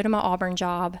 hours, go to my Auburn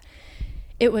job.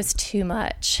 It was too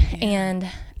much. Yeah. And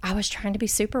I was trying to be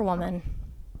Superwoman.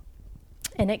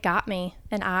 And it got me.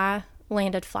 And I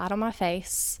landed flat on my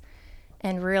face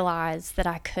and realized that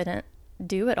I couldn't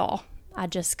do it all. I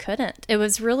just couldn't. It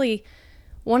was really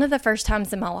one of the first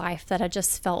times in my life that I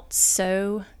just felt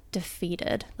so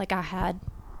defeated. Like I had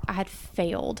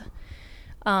failed.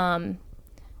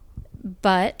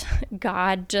 But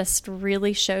God just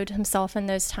really showed himself in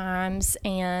those times,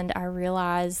 and I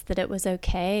realized that it was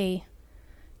okay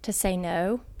to say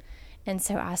no. And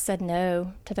so I said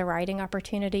no to the writing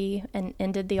opportunity and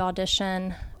ended the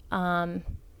audition, and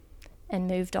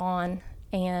moved on.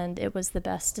 And it was the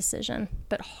best decision,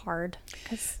 but hard.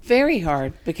 Very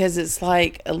hard, because it's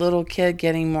like a little kid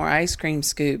getting more ice cream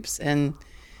scoops, and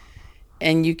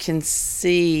you can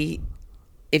see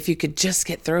if you could just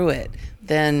get through it,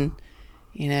 then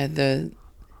the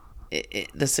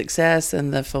success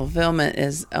and the fulfillment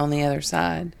is on the other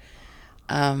side.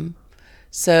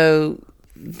 So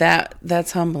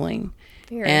that's humbling.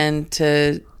 Very.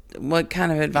 And what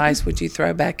kind of advice would you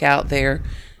throw back out there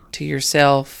to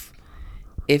yourself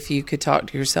if you could talk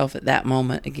to yourself at that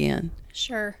moment again?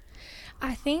 Sure.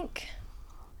 I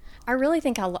really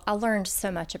think I learned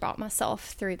so much about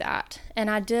myself through that. And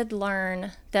I did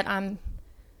learn that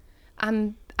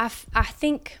I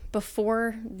think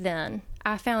before then,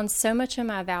 I found so much of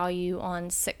my value on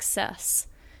success.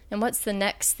 And what's the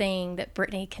next thing that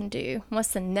Brittany can do? What's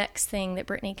the next thing that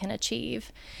Brittany can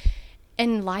achieve?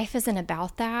 And life isn't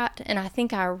about that. And I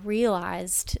think I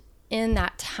realized in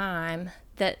that time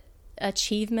that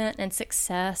achievement and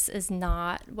success is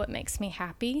not what makes me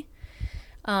happy.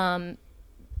 And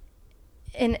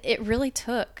it really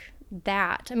took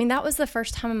that. I mean, that was the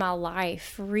first time in my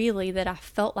life, really, that I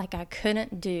felt like I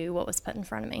couldn't do what was put in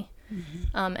front of me.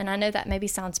 Mm-hmm. And I know that maybe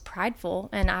sounds prideful,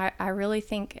 and I really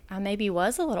think I maybe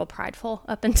was a little prideful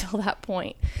up until that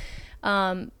point.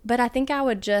 But I think I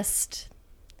would just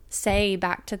say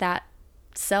back to that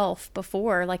self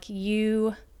before, like,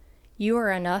 you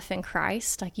are enough in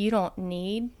Christ. Like, you don't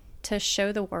need to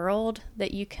show the world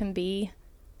that you can be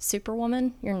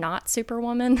Superwoman. You're not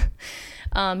Superwoman.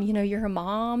 You're a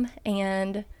mom,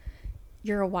 and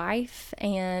you're a wife,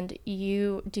 and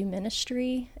you do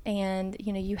ministry, and,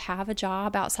 you have a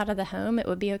job outside of the home. It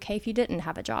would be okay if you didn't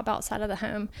have a job outside of the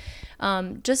home.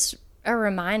 Just a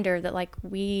reminder that, like,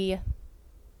 we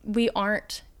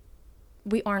aren't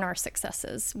our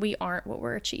successes. We aren't what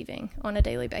we're achieving on a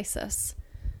daily basis.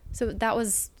 So that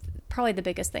was probably the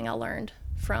biggest thing I learned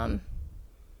from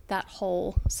that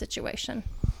whole situation.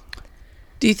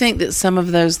 Do you think that some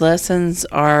of those lessons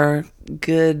are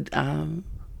good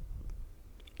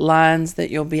lines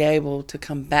that you'll be able to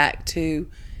come back to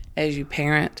as you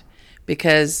parent?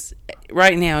 Because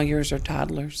right now yours are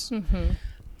toddlers. Mm-hmm.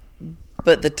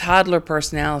 But the toddler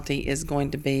personality is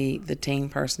going to be the teen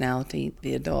personality,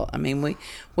 the adult. I mean,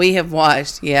 we have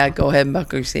watched, go ahead and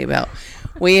buckle your seatbelt.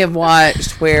 We have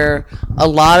watched where a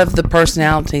lot of the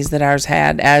personalities that ours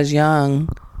had as young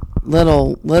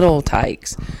little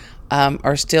tykes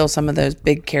are still some of those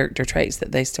big character traits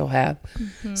that they still have.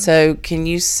 Mm-hmm. So can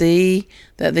you see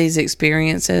that these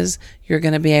experiences, you're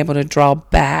going to be able to draw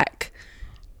back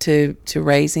to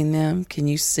raising them? Can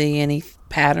you see any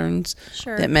patterns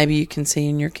that maybe you can see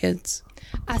in your kids?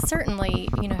 I certainly,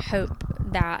 hope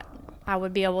that I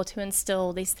would be able to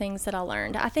instill these things that I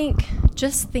learned. I think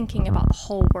just thinking about the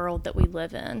whole world that we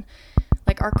live in,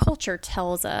 like, our culture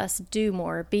tells us do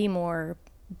more, be more,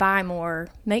 buy more,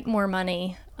 make more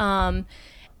money. And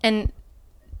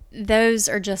those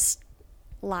are just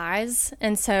lies.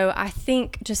 And so I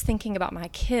think just thinking about my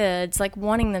kids, like,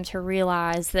 wanting them to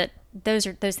realize that those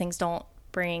things don't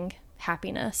bring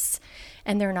happiness,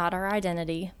 and they're not our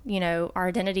identity. Our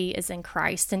identity is in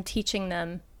Christ, and teaching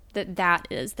them that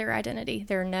is their identity.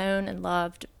 They're known and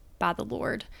loved by the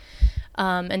Lord.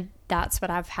 And that's what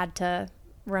I've had to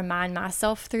remind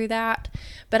myself through that.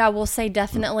 But I will say,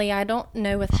 definitely, I don't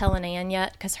know with Helen Ann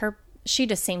yet, because she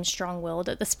just seems strong-willed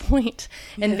at this point,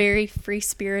 and very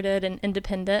free-spirited and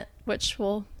independent, which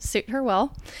will suit her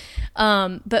well.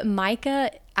 But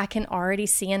Micah, I can already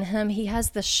see in him, he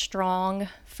has the strong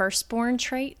firstborn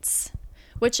traits,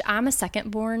 which I'm a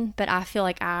secondborn, but I feel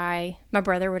like my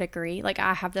brother would agree. Like,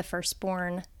 I have the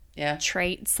firstborn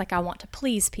traits. Like, I want to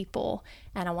please people,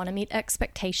 and I want to meet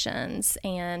expectations,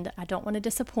 and I don't want to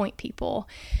disappoint people.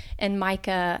 And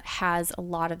Micah has a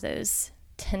lot of those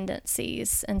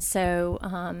tendencies. And so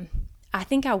I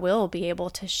think I will be able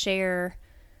to share,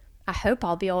 I hope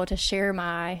I'll be able to share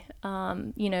my,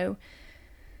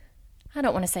 I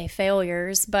don't want to say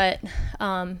failures, but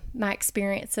my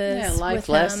experiences. Life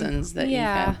lessons that you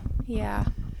have. Yeah.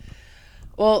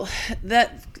 Well,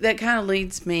 that kind of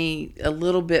leads me a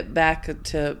little bit back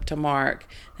to Mark.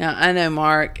 Now, I know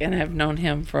Mark, and I've known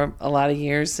him for a lot of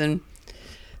years, and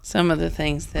some of the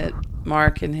things that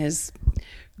Mark and his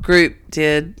group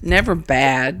did, never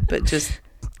bad, but just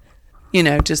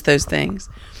those things.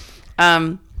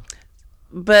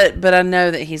 But I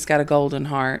know that he's got a golden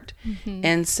heart. Mm-hmm.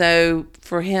 And so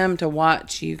for him to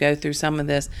watch you go through some of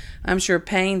this, I'm sure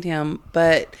pained him,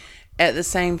 but at the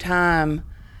same time,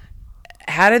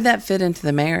 how did that fit into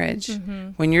the marriage?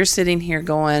 When you're sitting here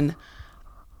going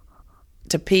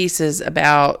to pieces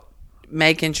about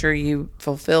making sure you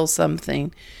fulfill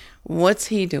something, what's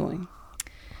he doing?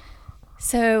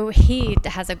 So he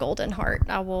has a golden heart.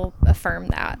 I will affirm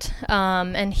that.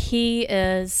 And he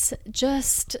is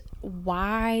just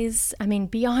wise. I mean,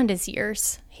 beyond his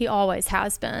years. He always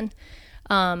has been.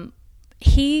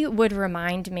 He would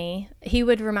remind me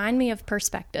of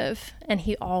perspective, and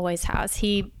he always has.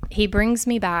 He brings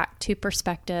me back to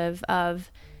perspective of,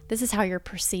 this is how you're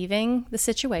perceiving the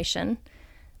situation.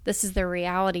 This is the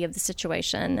reality of the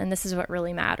situation, and this is what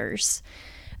really matters.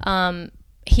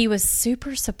 He was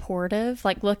super supportive.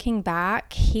 Like, looking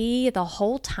back, he, the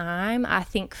whole time, I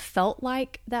think, felt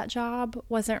like that job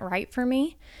wasn't right for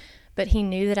me, but he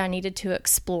knew that I needed to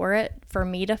explore it for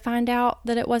me to find out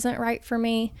that it wasn't right for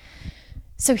me.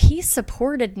 So he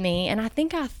supported me, and I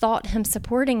think I thought him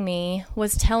supporting me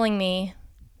was telling me,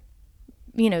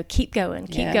 you know, keep going.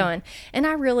 And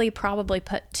I really probably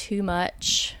put too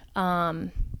much,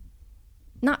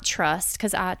 not trust,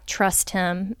 because I trust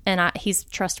him and he's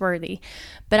trustworthy.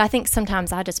 But I think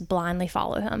sometimes I just blindly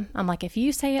follow him. I'm like, if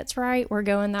you say it's right, we're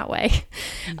going that way,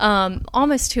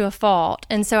 almost to a fault.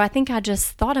 And so I think I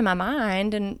just thought in my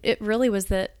mind, and it really was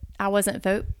that I wasn't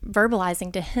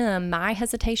verbalizing to him my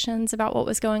hesitations about what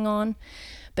was going on,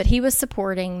 but he was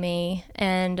supporting me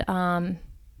and,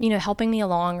 you know, helping me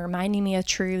along, reminding me of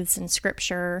truths in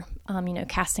scripture, you know,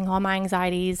 casting all my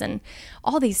anxieties and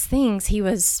all these things. He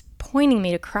was pointing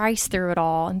me to Christ through it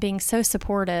all and being so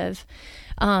supportive.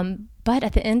 But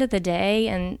at the end of the day,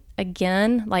 and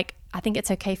again, like, I think it's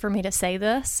okay for me to say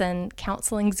this, and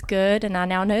counseling's good, and I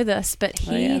now know this, but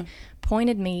he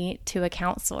pointed me to a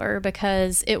counselor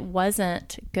because it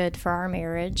wasn't good for our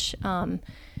marriage.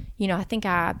 You know, I think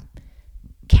I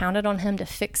counted on him to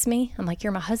fix me. I'm like,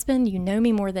 you're my husband. You know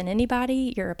me more than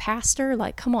anybody. You're a pastor.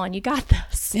 Like, come on, you got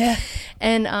this. Yeah.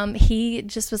 And he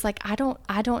just was like, I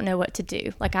don't know what to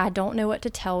do. Like, I don't know what to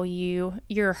tell you.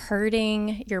 You're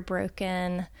hurting. You're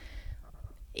broken.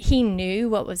 He knew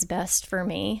what was best for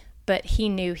me, but he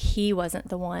knew he wasn't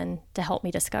the one to help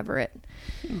me discover it.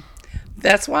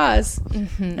 That's wise.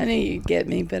 I knew you'd get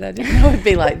me, but I didn't know it'd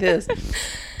be like this.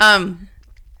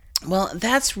 Well,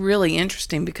 that's really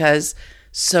interesting because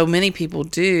so many people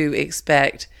do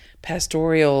expect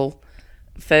pastoral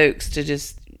folks to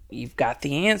just, you've got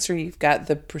the answer, you've got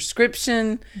the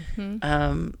prescription.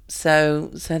 So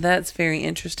that's very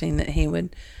interesting that he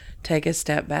would take a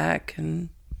step back. And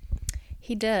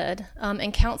he did.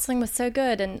 And counseling was so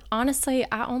good. And honestly,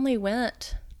 I only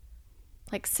went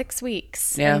like 6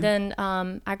 weeks. Yeah. And then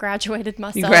I graduated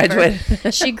myself. You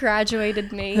graduated. She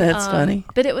graduated me. That's funny.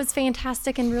 But it was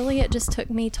fantastic. And really, it just took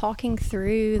me talking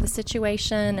through the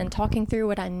situation and talking through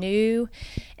what I knew.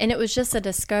 And it was just a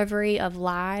discovery of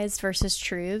lies versus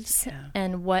truths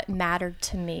and what mattered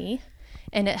to me.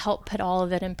 And it helped put all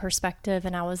of it in perspective.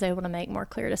 And I was able to make more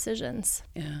clear decisions.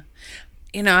 Yeah.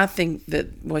 You know, I think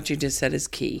that what you just said is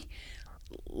key.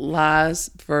 Lies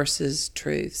versus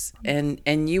truths,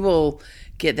 and you will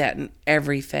get that in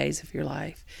every phase of your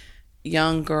life.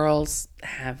 Young girls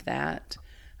have that.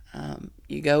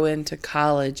 You go into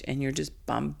college and you're just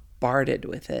bombarded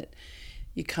with it.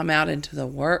 You come out into the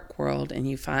work world and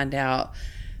you find out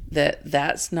that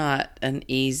that's not an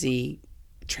easy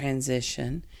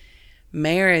transition.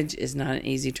 Marriage is not an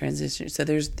easy transition. So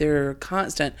they're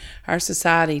constant. Our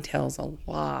society tells a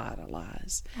lot of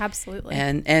lies. Absolutely.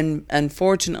 And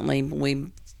unfortunately, we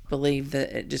believe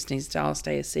that it just needs to all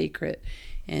stay a secret,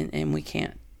 and we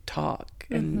can't talk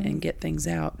and get things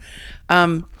out.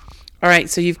 All right,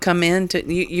 so you've come into,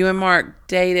 you and Mark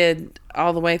dated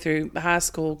all the way through high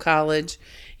school, college.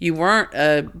 You weren't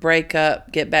a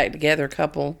breakup, get back together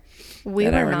couple. We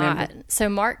were not. So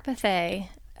Mark Buffet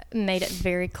made it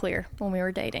very clear when we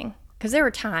were dating, because there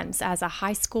were times as a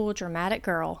high school dramatic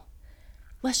girl,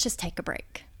 let's just take a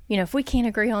break. You know, if we can't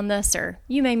agree on this, or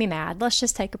you made me mad, let's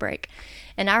just take a break.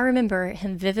 And I remember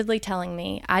him vividly telling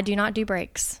me, I do not do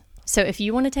breaks. So if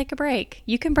you want to take a break,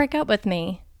 you can break up with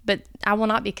me, but I will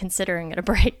not be considering it a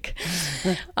break.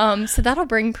 So that'll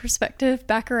bring perspective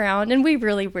back around. And we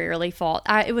really rarely fought.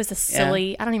 It was a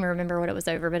silly, I don't even remember what it was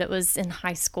over, but it was in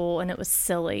high school and it was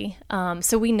silly.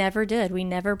 So we never did. We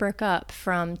never broke up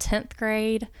from 10th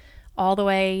grade all the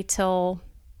way till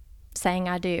saying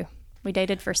I do. We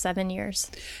dated for 7 years.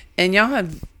 And y'all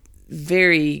have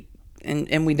very,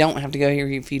 and we don't have to go here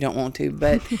if you don't want to,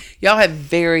 but y'all have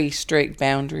very strict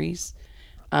boundaries.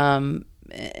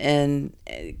 And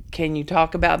can you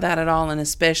talk about that at all? And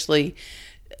especially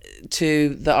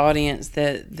to the audience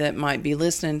that might be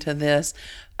listening to this,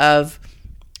 of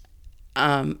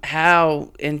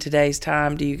how in today's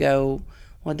time do you go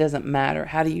well, it doesn't matter?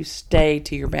 How do you stay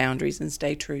to your boundaries and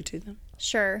stay true to them?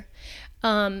 Sure.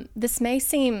 This may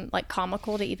seem like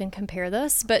comical to even compare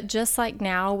this, but just like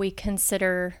now we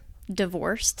consider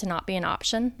divorce to not be an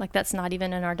option, like that's not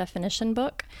even in our definition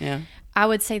book. Yeah. I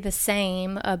would say the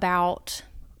same about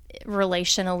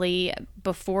relationally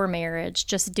before marriage,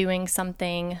 just doing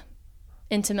something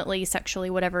intimately, sexually,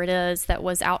 whatever it is that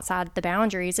was outside the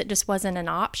boundaries. It just wasn't an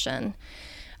option.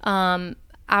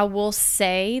 I will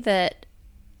say that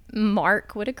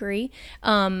Mark would agree.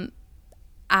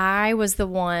 I was the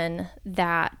one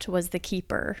that was the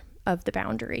keeper of the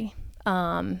boundary.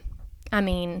 I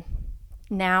mean,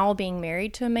 now being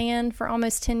married to a man for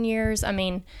almost 10 years, I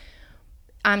mean,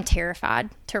 I'm really terrified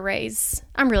to raise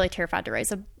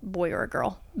a boy or a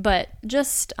girl, but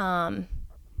just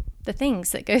the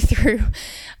things that go through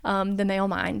the male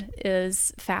mind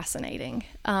is fascinating.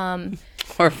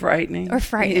 Or frightening.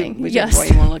 Yes. Way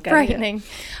you want to look at frightening.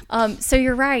 So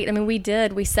you're right. I mean,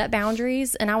 we set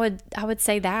boundaries, and I would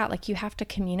say that, like, you have to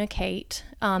communicate,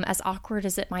 as awkward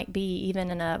as it might be, even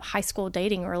in a high school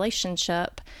dating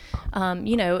relationship.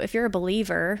 If you're a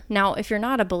believer, now, if you're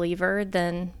not a believer,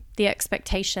 then the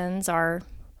expectations are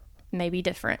maybe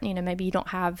different. Maybe you don't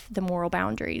have the moral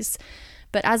boundaries.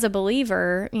 But as a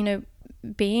believer,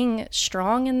 being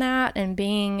strong in that and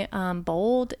being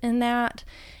bold in that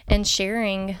and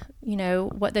sharing,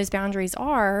 what those boundaries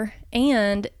are,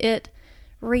 and it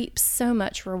reaps so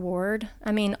much reward.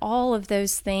 I mean, all of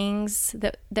those things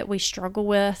that we struggle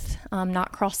with,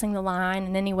 not crossing the line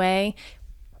in any way,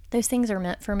 those things are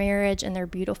meant for marriage, and they're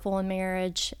beautiful in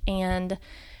marriage. And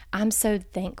I'm so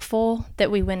thankful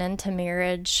that we went into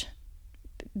marriage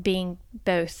being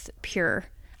both pure.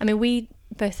 I mean, we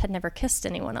both had never kissed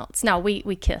anyone else. Now, we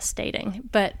kissed dating,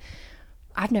 but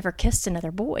I've never kissed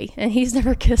another boy, and he's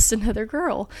never kissed another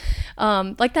girl.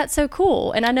 That's so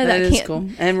cool. And I know that is can't, cool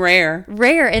and rare,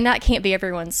 and that can't be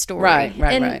everyone's story. Right.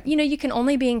 And, you can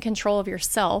only be in control of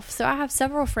yourself. So I have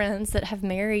several friends that have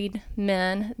married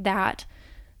men that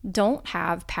don't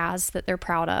have paths that they're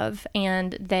proud of,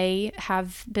 and they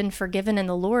have been forgiven in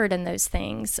the Lord in those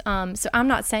things. So I'm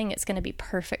not saying it's going to be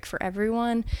perfect for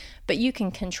everyone, but you can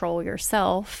control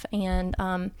yourself. And,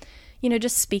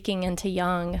 just speaking into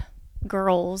young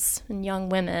girls and young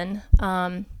women,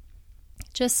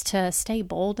 just to stay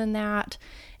bold in that,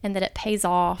 and that it pays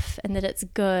off, and that it's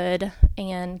good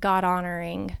and God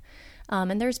honoring.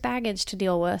 And there's baggage to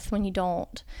deal with when you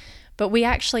don't. But we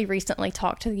actually recently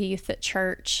talked to the youth at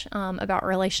church about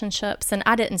relationships. And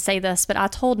I didn't say this, but I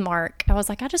told Mark, I was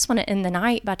like, I just want to end the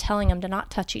night by telling him to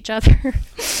not touch each other.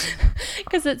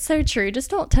 Because it's so true. Just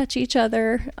don't touch each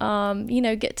other.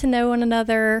 Get to know one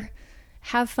another.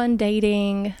 Have fun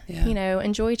dating. Yeah.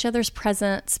 Enjoy each other's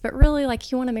presence. But really,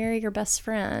 you want to marry your best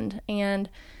friend. And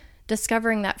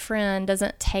discovering that friend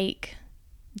doesn't take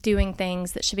doing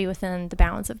things that should be within the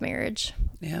bounds of marriage.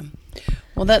 Yeah.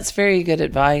 Well, that's very good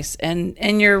advice.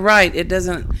 And you're right. It's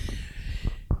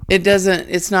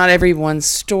not everyone's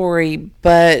story,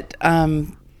 but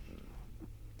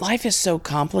life is so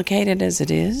complicated as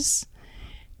it is.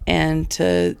 And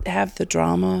to have the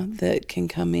drama that can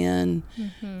come in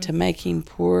to making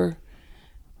poor,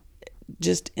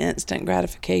 just instant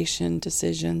gratification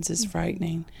decisions is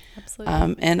frightening.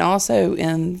 Absolutely. And also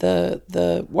in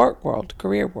the work world,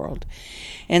 career world.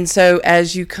 And so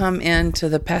as you come into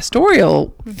the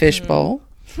pastoral fishbowl,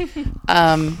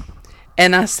 and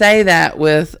I say that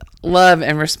with love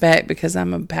and respect because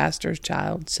I'm a pastor's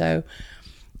child, so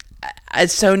I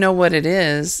so know what it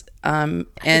is. And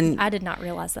I did not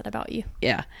realize that about you.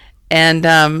 Yeah. And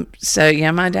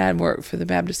my dad worked for the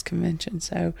Baptist Convention,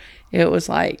 so it was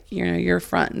like, you're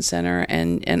front and center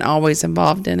and always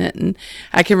involved in it. And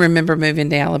I can remember moving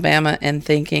to Alabama and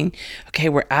thinking, okay,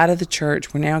 we're out of the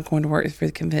church. We're now going to work for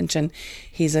the convention.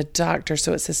 He's a doctor,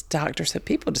 so it says doctor. So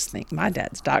people just think, my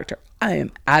dad's a doctor. I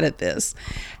am out of this.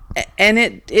 And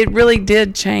it really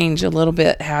did change a little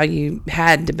bit how you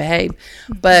had to behave.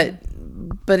 But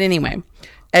anyway,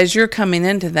 as you're coming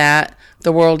into that,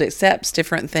 the world accepts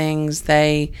different things.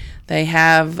 They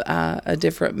have a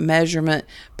different measurement,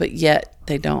 but yet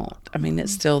they don't. I mean,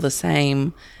 it's still the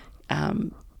same.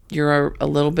 You're a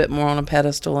little bit more on a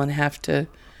pedestal and have to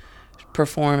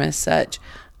perform as such.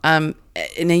 Now,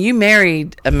 you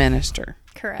married a minister.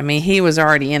 Correct. I mean, he was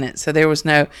already in it. So there was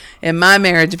no, in my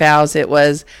marriage vows, it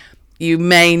was, you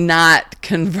may not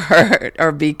convert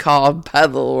or be called by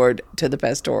the Lord to the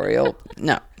pastoral.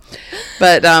 No.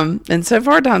 But, and so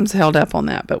far Tom's held up on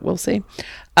that, but we'll see.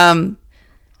 But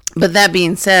that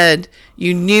being said,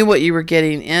 you knew what you were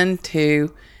getting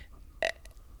into.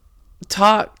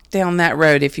 Talk down that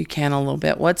road if you can a little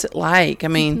bit. What's it like? I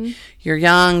mean, you're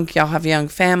young, y'all have a young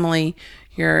family,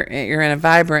 you're in a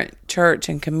vibrant church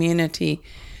and community.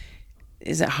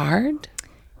 Is it hard?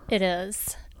 It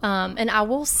is. And I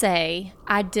will say,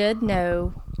 I did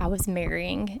know I was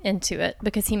marrying into it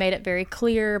because he made it very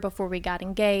clear before we got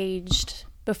engaged,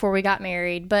 before we got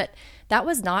married, but that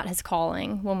was not his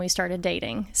calling when we started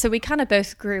dating. So we kind of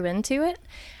both grew into it.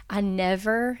 I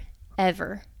never,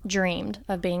 ever dreamed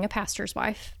of being a pastor's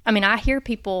wife. I mean, I hear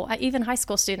people, even high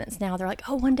school students now, they're like,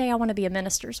 oh, one day I want to be a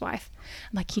minister's wife.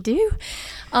 I'm like, you do?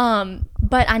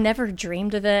 But I never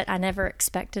dreamed of it. I never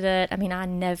expected it. I mean, I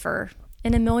never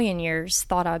in a million years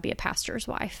thought I would be a pastor's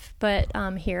wife. But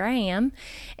here I am.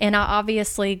 And I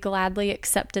obviously gladly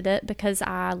accepted it because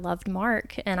I loved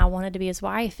Mark and I wanted to be his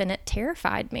wife, and it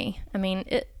terrified me. I mean,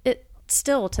 it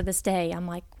still to this day, I'm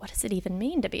like, what does it even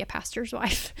mean to be a pastor's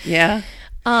wife? Yeah.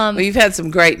 Well, you've had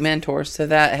some great mentors, so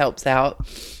that helps out.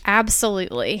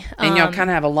 Absolutely. And y'all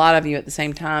kind of have a lot of you at the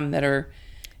same time that are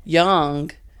young,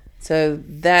 so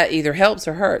that either helps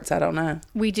or hurts. I don't know.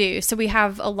 We do. So we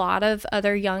have a lot of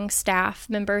other young staff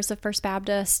members of First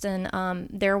Baptist, and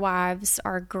their wives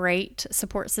are a great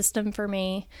support system for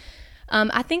me.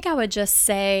 I think I would just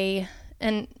say,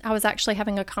 and I was actually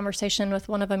having a conversation with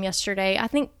one of them yesterday, I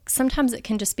think sometimes it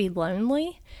can just be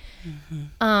lonely.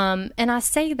 Mm-hmm. And I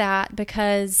say that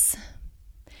because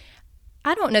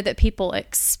I don't know that people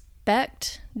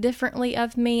expect differently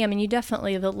of me. I mean, you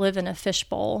definitely live in a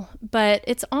fishbowl, but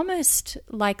it's almost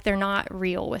like they're not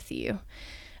real with you.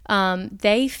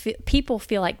 People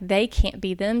feel like they can't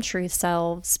be them true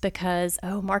selves because,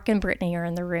 oh, Mark and Brittany are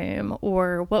in the room,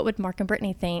 or what would Mark and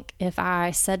Brittany think if I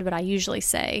said what I usually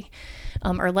say,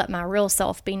 or let my real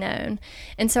self be known.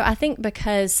 And so I think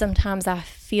because sometimes I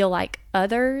feel like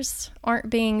others aren't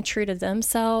being true to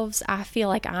themselves, I feel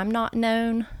like I'm not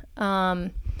known.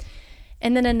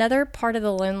 And then another part of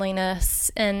the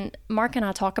loneliness, and Mark and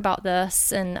I talk about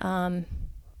this, and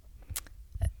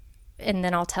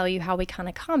then I'll tell you how we kind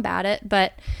of combat it.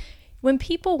 But when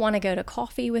people want to go to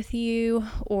coffee with you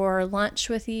or lunch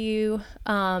with you,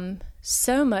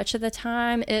 so much of the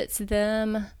time it's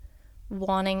them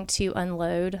wanting to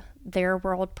unload their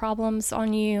world problems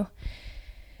on you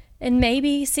and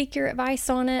maybe seek your advice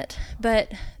on it.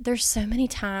 But there's so many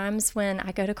times when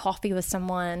I go to coffee with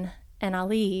someone and I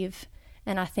leave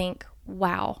and I think,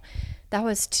 wow, that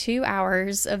was 2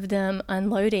 hours of them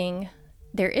unloading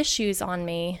their issues on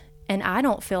me. And I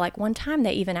don't feel like one time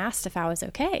they even asked if I was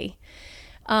okay,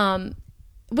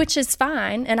 which is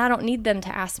fine. And I don't need them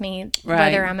to ask me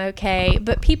whether I'm okay.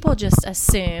 But people just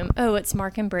assume, oh, it's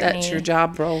Mark and Brittany. That's your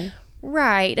job role.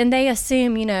 Right. And they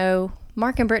assume,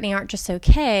 Mark and Brittany aren't just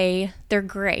okay, they're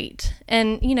great.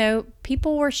 And,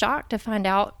 people were shocked to find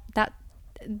out that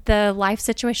the life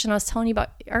situation I was telling you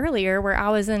about earlier, where I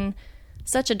was in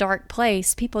such a dark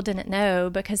place, people didn't know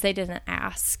because they didn't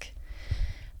ask.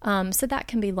 So that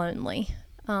can be lonely.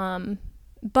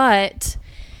 But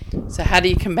so how do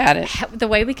you combat it? The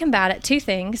way we combat it, two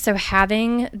things. So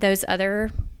having those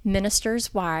other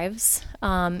ministers' wives,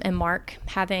 and Mark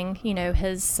having,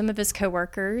 some of his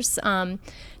coworkers,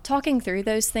 talking through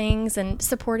those things and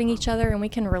supporting each other, and we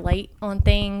can relate on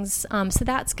things. So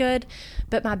that's good.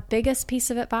 But my biggest piece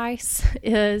of advice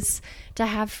is to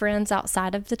have friends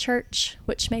outside of the church,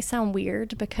 which may sound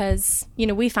weird because,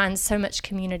 we find so much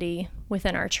community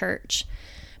within our church.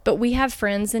 But we have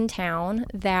friends in town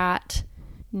that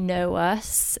know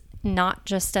us, not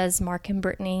just as Mark and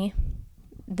Brittany,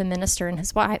 the minister and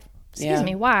his wife,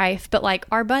 wife, but like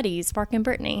our buddies, Mark and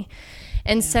Brittany.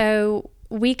 And so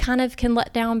we kind of can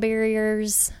let down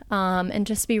barriers, and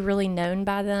just be really known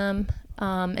by them.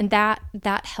 And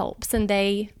that helps. And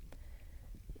they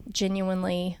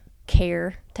genuinely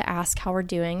care to ask how we're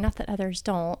doing. Not that others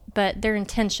don't, but they're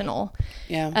intentional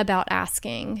about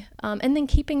asking. And then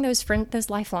keeping those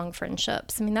lifelong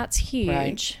friendships. I mean, that's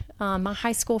huge. Right. My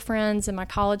high school friends and my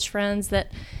college friends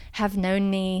that have known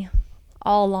me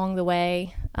all along the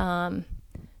way,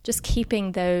 just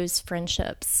keeping those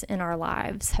friendships in our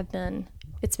lives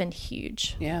it's been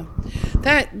huge. Yeah.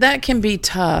 That can be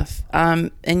tough.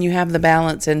 And you have the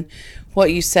balance, and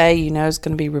what you say, is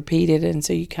going to be repeated. And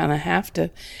so you kind of have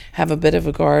to have a bit of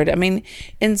a guard. I mean,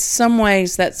 in some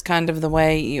ways that's kind of the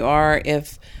way you are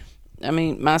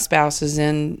my spouse is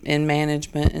in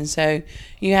management. And so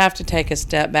you have to take a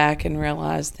step back and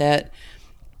realize that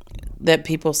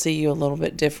people see you a little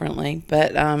bit differently.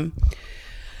 But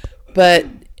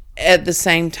at the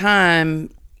same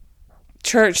time,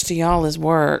 church to y'all is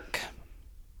work.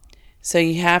 So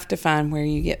you have to find where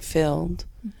you get filled.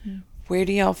 Mm-hmm. Where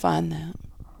do y'all find that?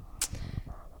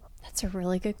 That's a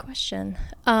really good question.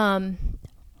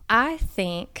 I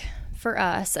think for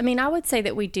us, I would say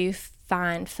that we do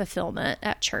find fulfillment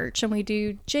at church, and we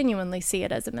do genuinely see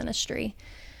it as a ministry.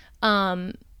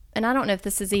 And I don't know if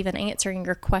this is even answering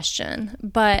your question,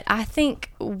 but I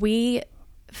think we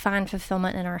find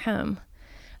fulfillment in our home.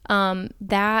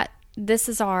 That this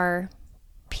is our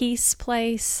peace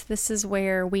place. This is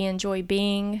where we enjoy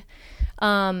being.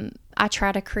 I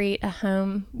try to create a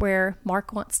home where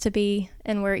Mark wants to be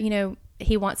and where,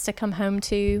 he wants to come home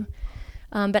to.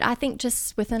 But I think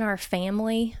just within our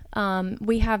family,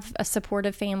 we have a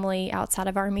supportive family outside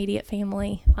of our immediate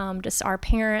family. Just our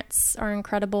parents are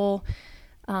incredible.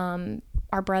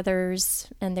 Our brothers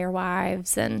and their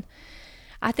wives. And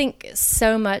I think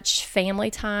so much family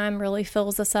time really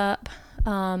fills us up.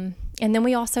 And then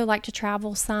we also like to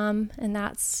travel some, and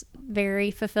that's very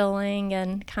fulfilling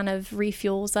and kind of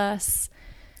refuels us.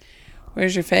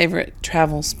 Where's your favorite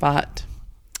travel spot?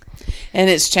 And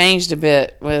it's changed a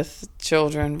bit with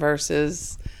children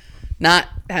versus not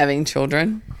having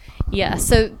children. Yeah,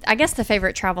 so I guess the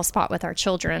favorite travel spot with our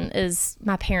children is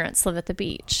my parents live at the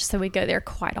beach, so we go there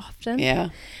quite often. Yeah.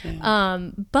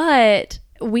 But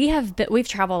we've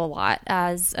traveled a lot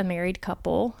as a married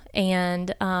couple,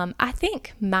 and I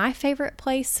think my favorite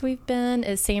place we've been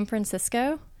is San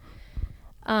Francisco.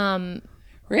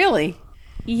 Really?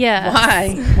 Yeah.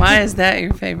 Why? Why is that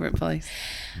your favorite place?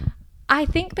 I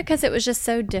think because it was just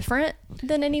so different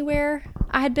than anywhere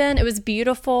I had been. It was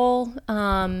beautiful.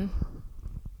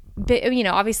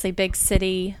 Obviously big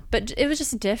city, but it was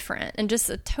just different and just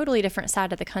a totally different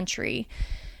side of the country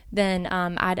than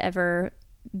I'd ever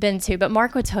been to. But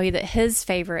Mark would tell you that his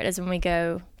favorite is when we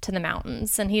go to the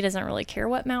mountains, and he doesn't really care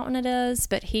what mountain it is,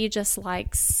 but he's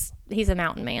a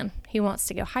mountain man. He wants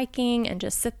to go hiking and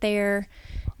just sit there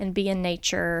and be in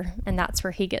nature, and that's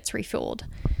where he gets refueled.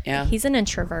 Yeah. He's an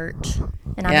introvert,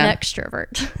 and I'm an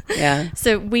extrovert. Yeah.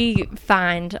 So we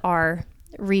find our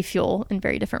refuel in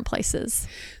very different places.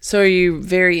 So are you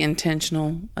very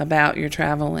intentional about your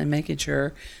travel and making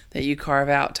sure that you carve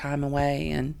out time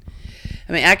away? And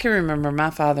I mean, I can remember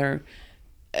my father,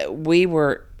 he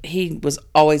was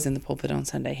always in the pulpit on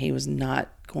Sunday. He was not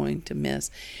going to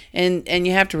miss. And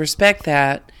you have to respect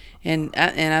that. And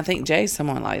I think Jay's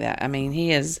someone like that. I mean,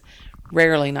 he is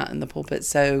rarely not in the pulpit.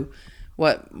 So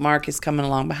what Mark is coming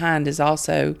along behind is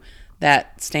also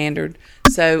that standard.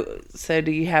 So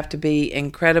do you have to be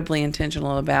incredibly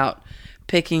intentional about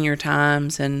picking your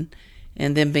times and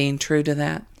then being true to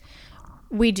that?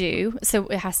 We do. So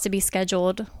it has to be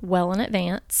scheduled well in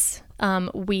advance.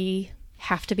 We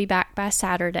have to be back by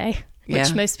Saturday,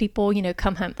 which most people,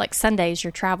 come home, like Sunday's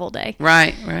your travel day.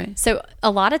 Right. So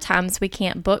a lot of times we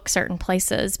can't book certain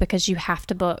places because you have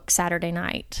to book Saturday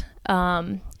night.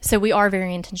 So we are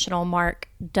very intentional. Mark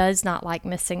does not like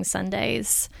missing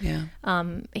Sundays. Yeah.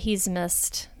 He's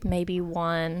missed maybe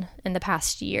one in the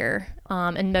past year.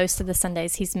 And most of the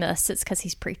Sundays he's missed, it's because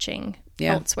he's preaching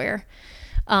elsewhere.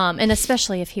 And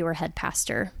especially if he were head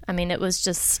pastor. I mean, it was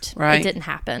just, It didn't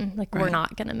happen. We're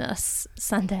not going to miss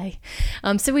Sunday.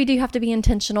 So we do have to be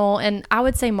intentional. And I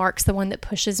would say Mark's the one that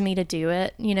pushes me to do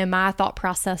it. My thought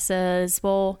process is,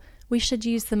 well, we should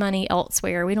use the money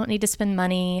elsewhere. We don't need to spend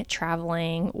money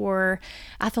traveling, or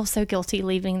I feel so guilty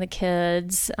leaving the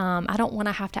kids. I don't want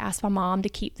to have to ask my mom to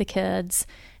keep the kids.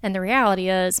 And the reality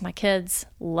is my kids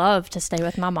love to stay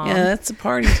with my mom. Yeah, that's a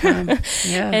party time.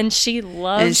 Yeah. And she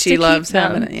loves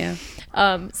having it,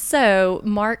 yeah. So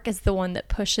Mark is the one that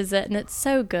pushes it, and it's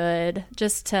so good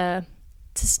just to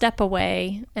step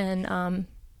away and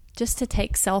just to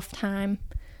take self-time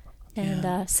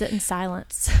and sit in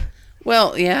silence.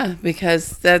 Well, yeah,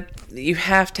 because that you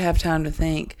have to have time to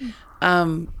think.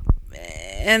 And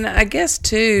I guess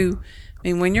too, I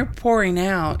mean, when you're pouring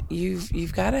out,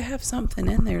 you've got to have something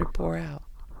in there to pour out.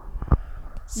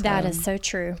 So. That is so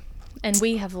true. And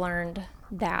we have learned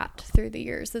that through the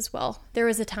years as well. There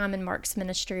was a time in Mark's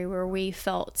ministry where we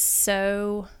felt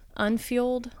so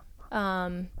unfueled.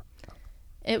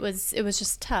 It was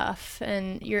just tough.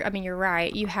 And you're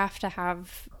right. You have to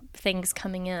have things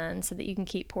coming in so that you can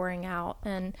keep pouring out,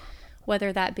 and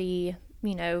whether that be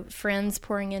friends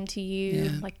pouring into you,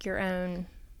 like your own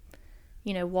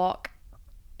walk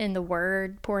in the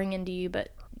word pouring into you, but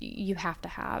you have to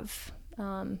have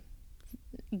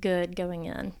good going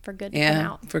in for good to come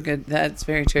out. For good. That's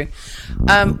very true.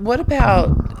 What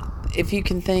about if you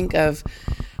can think of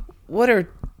what are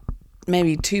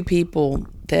maybe two people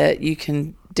that you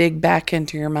can dig back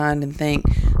into your mind and think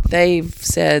they've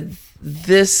said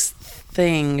this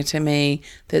thing to me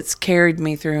that's carried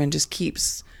me through and just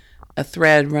keeps a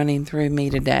thread running through me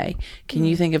today. Can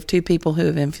you think of two people who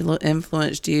have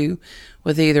influenced you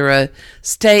with either a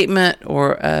statement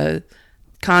or a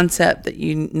concept that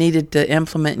you needed to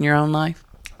implement in your own life?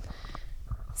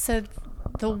 So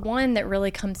the one that really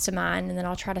comes to mind, and then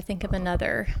I'll try to think of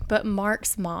another, but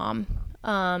Mark's mom,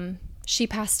 she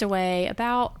passed away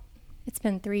it's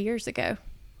been 3 years ago,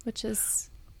 which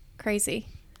is crazy.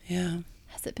 Yeah.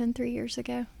 Has it been 3 years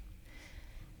ago?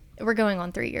 We're going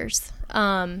on 3 years.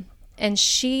 And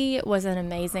she was an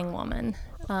amazing woman.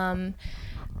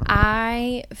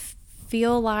 I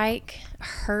feel like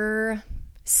her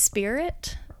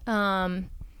spirit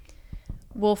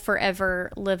will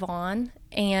forever live on.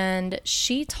 And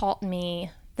she taught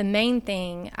me the main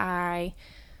thing I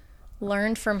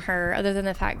learned from her, other than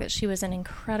the fact that she was an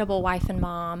incredible wife and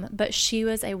mom, but she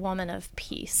was a woman of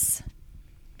peace,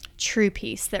 true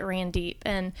peace that ran deep.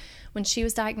 And when she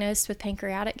was diagnosed with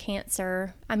pancreatic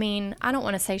cancer, I mean, I don't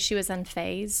want to say she was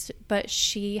unfazed, but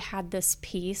she had this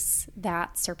peace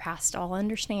that surpassed all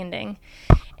understanding.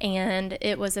 And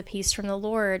it was a peace from the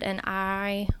Lord. And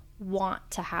I want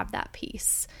to have that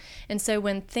peace. And so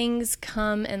when things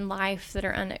come in life that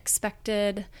are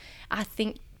unexpected, I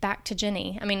think back to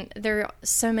Jenny. I mean, there are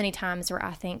so many times where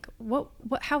I think,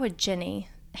 how would Jenny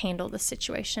handle this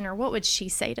situation, or what would she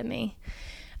say to me?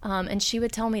 And she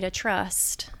would tell me to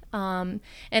trust. And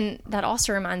that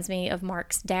also reminds me of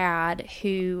Mark's dad,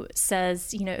 who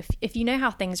says, if you know how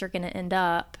things are going to end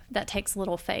up, that takes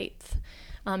little faith.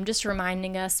 Just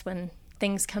reminding us when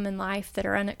things come in life that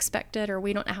are unexpected, or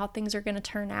we don't know how things are going to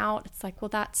turn out. It's like, well,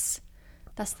 that's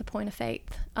the point of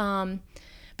faith.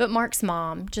 But Mark's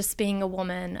mom, just being a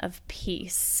woman of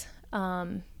peace,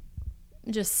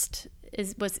 it's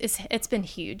been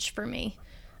huge for me,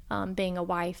 being a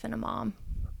wife and a mom.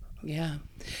 Yeah.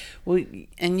 Well,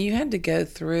 and you had to go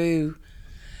through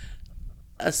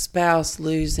a spouse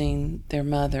losing their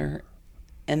mother,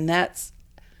 and that's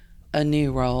a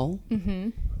new role. Mm-hmm.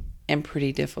 And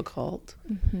pretty difficult.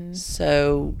 Mm-hmm.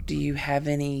 So do you have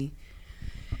any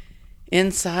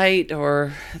insight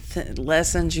or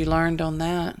lessons you learned on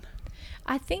that?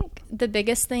 I think the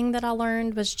biggest thing that I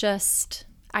learned was just,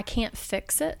 I can't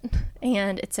fix it,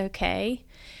 and it's okay.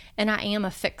 And I am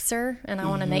a fixer, and I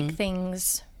want to make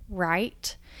things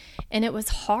right. And it was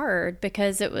hard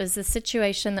because it was a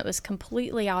situation that was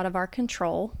completely out of our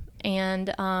control.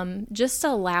 And just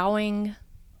allowing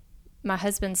my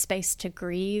husband's space to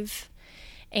grieve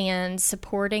and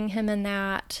supporting him in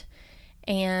that,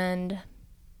 and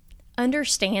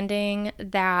understanding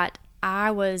that I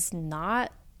was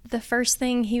not the first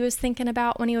thing he was thinking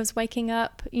about when he was waking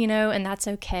up, and that's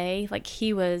okay. Like,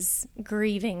 he was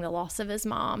grieving the loss of his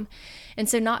mom. And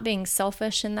so not being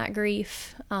selfish in that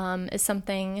grief is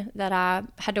something that I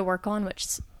had to work on, which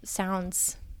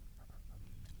sounds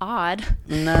odd.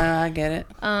 No, I get it.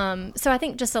 So I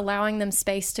think just allowing them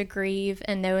space to grieve,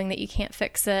 and knowing that you can't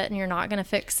fix it and you're not going to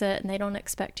fix it, and they don't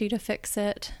expect you to fix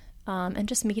it, and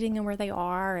just meeting them where they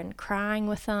are and crying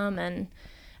with them, and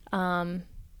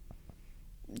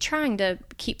trying to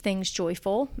keep things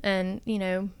joyful, and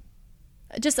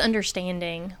just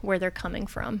understanding where they're coming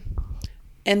from.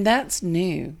 And that's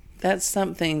new. That's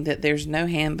something that there's no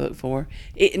handbook for.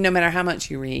 No matter how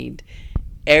much you read,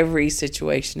 every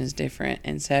situation is different,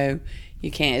 and so you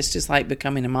can't. It's just like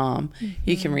becoming a mom. Mm-hmm.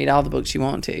 You can read all the books you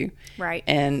want to, right?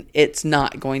 And it's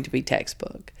not going to be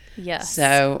textbook. Yes.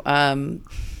 So,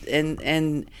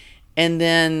 and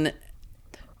then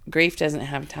grief doesn't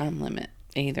have a time limit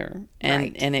either,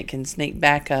 and it can sneak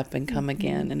back up and come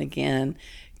again and again,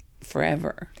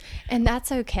 forever. And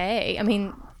that's okay. I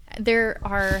mean, there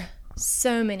are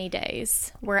so many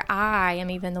days where I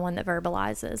am even the one that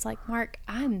verbalizes, like, Mark,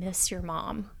 I miss your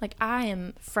mom. Like, I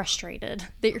am frustrated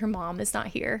that your mom is not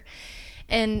here.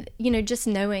 And, just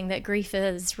knowing that grief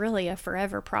is really a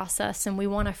forever process, and we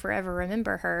want to forever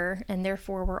remember her, and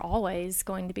therefore we're always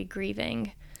going to be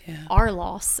grieving our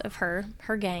loss of her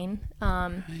gain.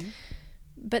 Right.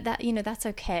 But that, that's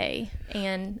okay.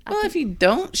 And if you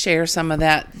don't share some of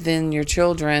that, then your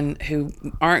children who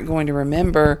aren't going to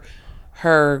remember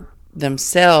her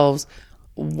themselves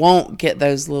won't get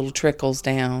those little trickle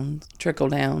down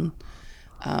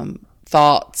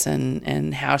thoughts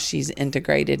and how she's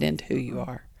integrated into who you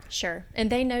are. Sure. And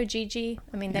they know Gigi.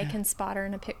 I mean, they can spot her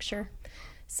in a picture.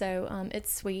 So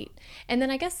it's sweet. And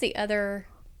then I guess the other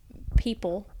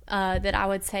people that I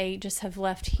would say just have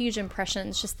left huge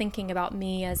impressions, just thinking about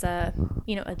me as a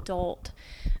adult.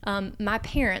 My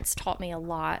parents taught me a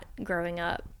lot growing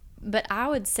up, but I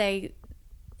would say,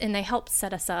 and they helped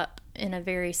set us up in a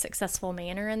very successful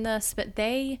manner in this, but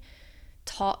they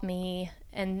taught me,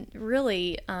 and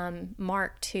really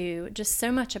Mark too, just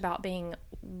so much about being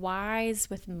wise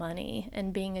with money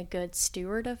and being a good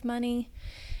steward of money,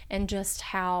 and just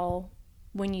how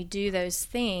when you do those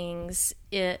things,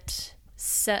 it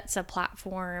sets a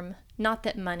platform. Not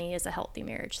that money is a healthy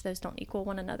marriage. Those don't equal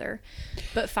one another.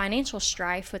 But financial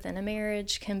strife within a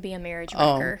marriage can be a marriage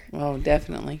wrecker. Oh,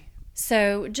 definitely.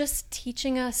 So just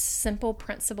teaching us simple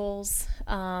principles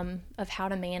of how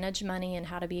to manage money and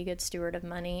how to be a good steward of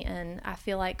money. And I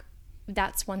feel like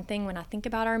that's one thing when I think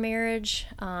about our marriage.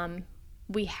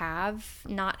 We have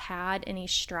not had any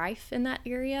strife in that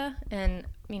area, and,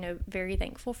 very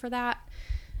thankful for that,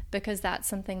 because that's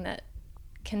something that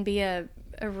can be a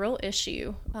real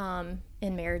issue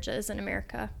in marriages in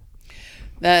America.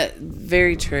 That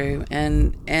very true,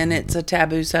 and it's a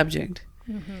taboo subject.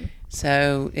 Mm-hmm.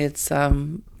 So it's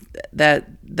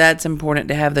that's important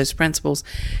to have those principles.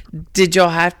 Did y'all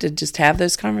have to just have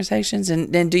those conversations?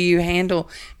 And then do you handle,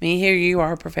 here you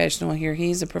are a professional, here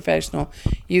he's a professional,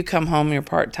 you come home, you're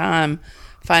part-time,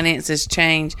 finances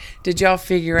change. Did y'all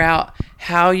figure out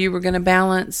how you were going to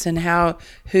balance and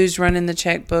who's running the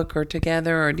checkbook, or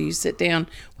together, or do you sit down?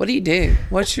 What do you do?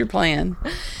 What's your plan?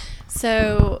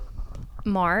 So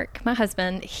Mark, my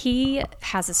husband, he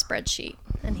has a spreadsheet,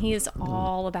 and he is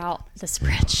all about the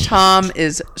spreadsheet. Tom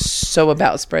is so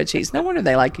about spreadsheets. No wonder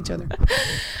they like each other.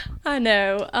 I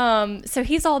know. So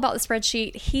he's all about the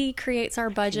spreadsheet. He creates our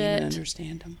budget. I can't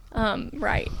understand him.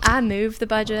 Right. I move the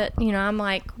budget. I'm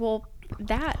like, well,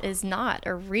 that is not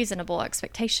a reasonable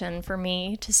expectation for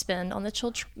me to spend on the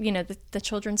children, the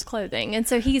children's clothing. And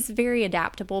so he's very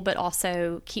adaptable, but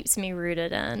also keeps me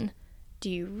rooted in, do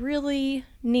you really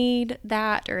need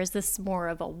that, or is this more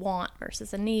of a want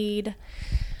versus a need?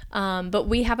 But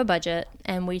we have a budget,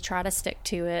 and we try to stick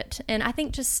to it. And I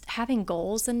think just having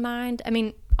goals in mind,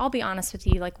 I'll be honest with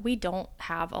you, we don't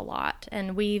have a lot.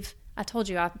 And I told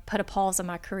you, I put a pause on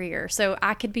my career. So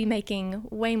I could be making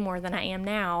way more than I am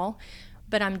now,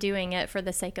 but I'm doing it for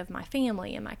the sake of my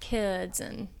family and my kids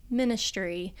and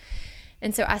ministry.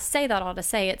 And so I say that all to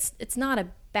say it's not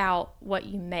about what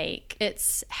you make.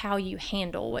 It's how you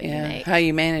handle what you make. How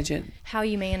you manage it.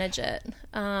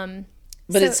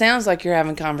 But it sounds like you're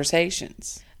having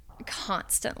conversations.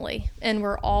 Constantly. And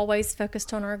we're always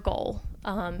focused on our goal.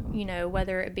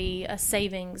 Whether it be a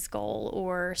savings goal,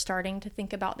 or starting to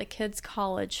think about the kids'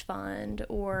 college fund,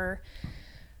 or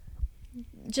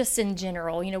just in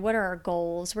general, what are our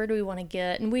goals? Where do we want to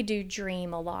get? And we do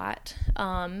dream a lot.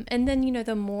 And then,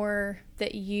 the more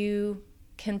that you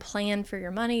can plan for your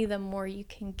money, the more you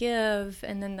can give,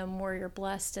 and then the more you're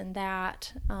blessed in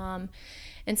that. And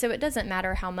so it doesn't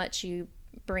matter how much you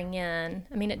bring in.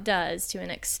 It does to an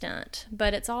extent,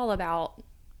 but it's all about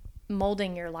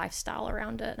molding your lifestyle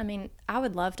around it. I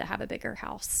would love to have a bigger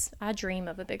house. I dream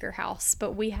of a bigger house,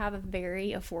 but we have a very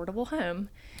affordable home,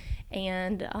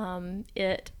 and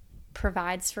it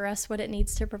provides for us what it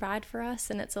needs to provide for us,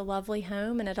 and it's a lovely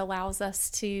home, and it allows us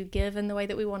to give in the way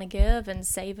that we want to give and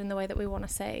save in the way that we want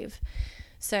to save.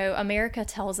 So America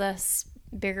tells us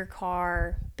bigger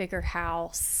car, bigger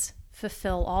house,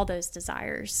 fulfill all those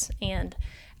desires, and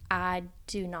I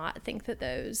do not think that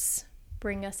those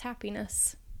bring us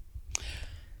happiness.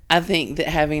 I think that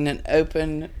having an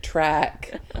open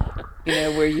track,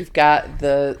 where you've got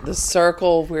the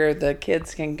circle where the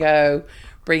kids can go,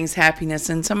 brings happiness.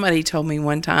 And somebody told me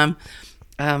one time,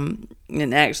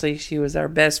 and actually she was our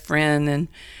best friend, and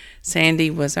Sandy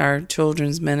was our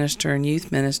children's minister and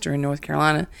youth minister in North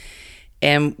Carolina.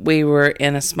 And we were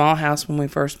in a small house when we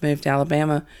first moved to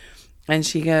Alabama. And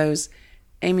she goes,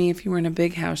 Amy, if you were in a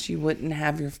big house, you wouldn't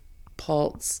have your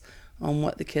pulse on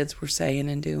what the kids were saying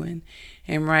and doing.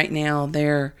 And right now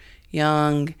they're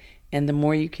young, and the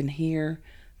more you can hear,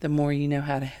 the more you know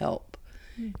how to help.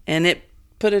 And it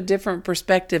put a different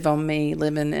perspective on me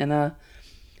living in a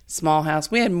small house.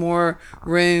 We had more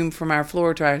room from our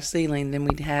floor to our ceiling than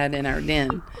we'd had in our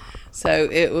den. So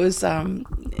it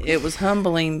was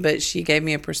humbling, but she gave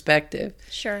me a perspective.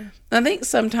 Sure. I think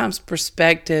sometimes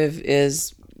perspective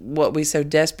is what we so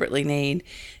desperately need.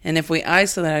 And if we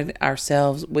isolate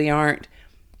ourselves, we aren't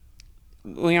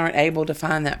able to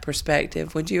find that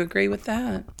perspective. Would you agree with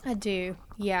that? I do.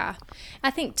 Yeah.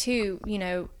 I think too,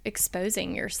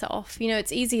 exposing yourself.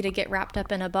 It's easy to get wrapped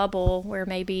up in a bubble where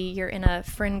maybe you're in a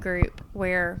friend group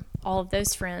where all of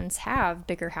those friends have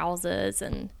bigger houses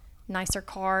and nicer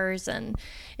cars. And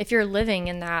if you're living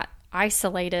in that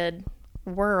isolated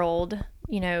world,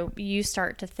 you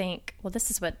start to think, well,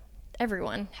 this is what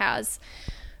everyone has.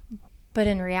 But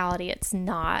in reality, it's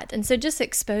not. And so just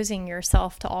exposing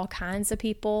yourself to all kinds of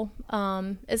people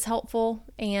is helpful.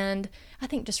 And I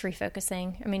think just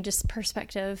refocusing, just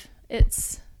perspective,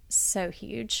 it's so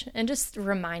huge. And just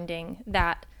reminding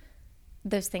that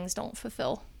those things don't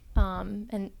fulfill.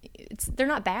 And they're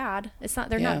not bad.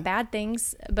 They're not bad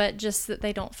things, but just that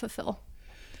they don't fulfill.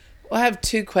 Well, I have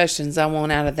two questions I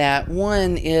want out of that.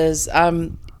 One is,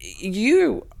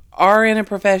 you are in a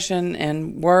profession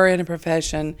and were in a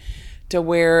profession to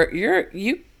where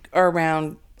you are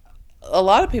around a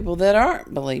lot of people that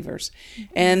aren't believers,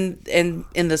 and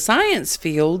in the science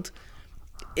field,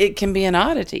 it can be an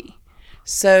oddity.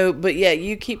 So, but yet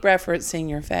you keep referencing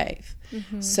your faith.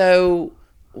 So,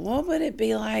 what would it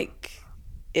be like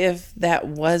if that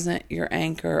wasn't your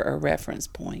anchor or reference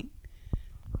point?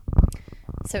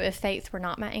 So if faith were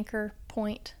not my anchor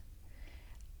point,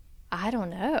 I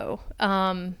don't know.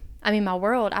 I mean,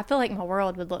 I feel like my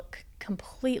world would look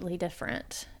completely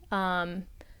different.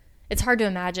 It's hard to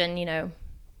imagine,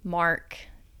 Mark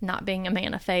not being a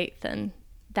man of faith and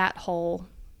that whole,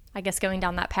 I guess, going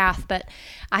down that path. But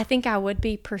I think I would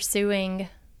be pursuing,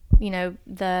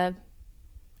 the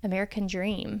American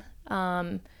dream.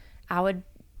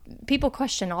 People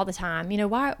question all the time,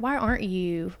 why aren't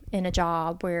you in a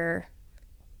job where,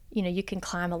 you can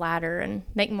climb a ladder and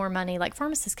make more money? Like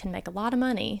pharmacists can make a lot of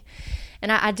money. And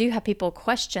I do have people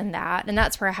question that. And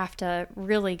that's where I have to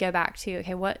really go back to,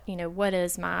 okay, what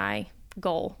is my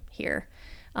goal here?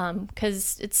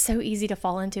 Because it's so easy to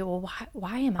fall into, well,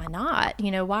 why am I not?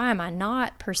 Why am I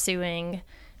not pursuing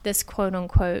this quote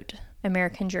unquote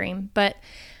American dream? But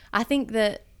I think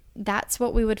that that's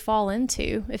what we would fall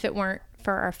into if it weren't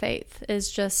for our faith,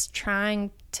 is just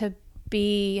trying to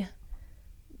be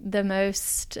the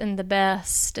most and the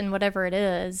best and whatever it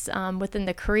is within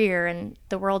the career. And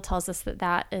the world tells us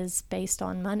that is based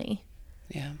on money.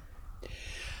 Yeah.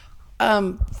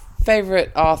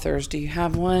 Favorite authors, do you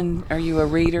have one? Are you a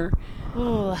reader?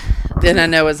 Ooh. Then I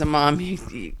know as a mom,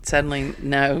 you suddenly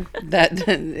know that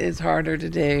is harder to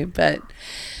do. But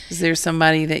is there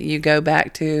somebody that you go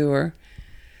back to? Or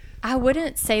I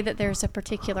wouldn't say that there's a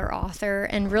particular author,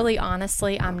 and really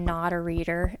honestly, I'm not a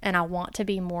reader, and I want to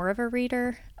be more of a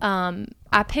reader.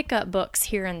 I pick up books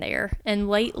here and there, and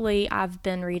lately I've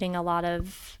been reading a lot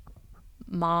of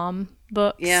mom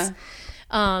books. Yeah.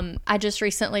 I just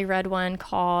recently read one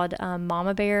called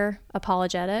Mama Bear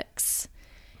Apologetics,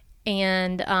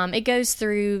 and it goes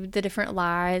through the different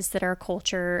lies that our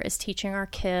culture is teaching our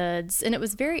kids, and it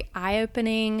was very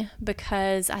eye-opening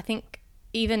because I think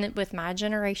even with my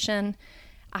generation,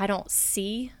 I don't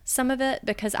see some of it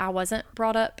because I wasn't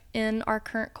brought up in our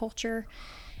current culture.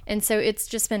 And so it's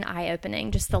just been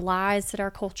eye-opening, just the lies that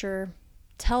our culture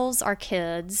tells our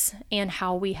kids and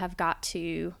how we have got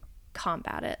to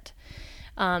combat it.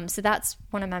 So that's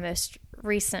one of my most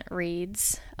recent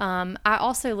reads. I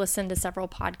also listen to several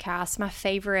podcasts. My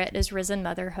favorite is Risen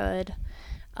Motherhood,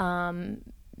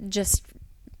 just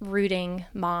rooting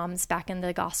moms back in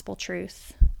the gospel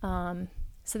truth.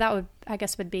 So that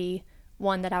would be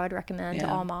one that I would recommend to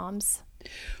all moms.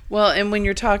 Well, and when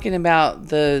you're talking about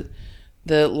the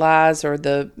lies or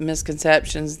the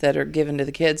misconceptions that are given to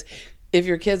the kids, if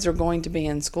your kids are going to be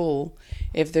in school,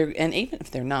 and even if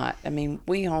they're not, I mean,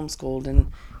 we homeschooled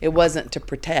and it wasn't to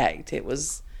protect, it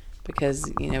was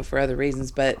because, for other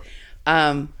reasons, but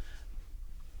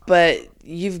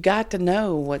you've got to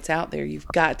know what's out there. You've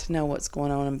got to know what's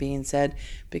going on and being said,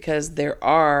 because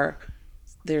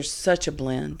there's such a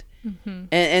blend. Mm-hmm.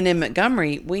 And in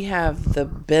Montgomery, we have the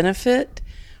benefit,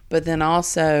 but then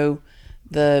also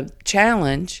the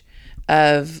challenge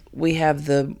of we have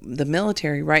the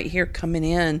military right here coming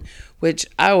in, which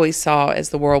I always saw as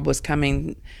the world was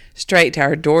coming straight to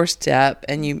our doorstep,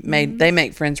 and they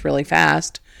make friends really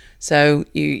fast, so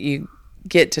you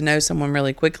get to know someone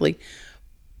really quickly.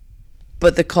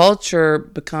 But the culture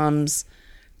becomes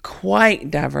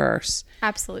quite diverse.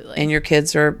 Absolutely. And your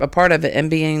kids are a part of it. And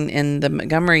being in the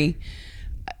Montgomery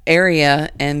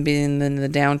area and being in the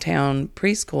downtown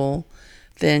preschool,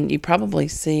 then you probably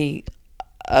see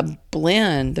a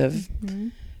blend of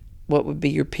what would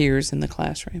be your peers in the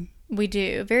classroom. We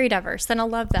do. Very diverse. And I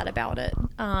love that about it.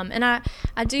 And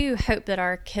I do hope that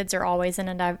our kids are always in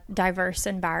a diverse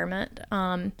environment.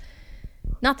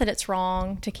 Not that it's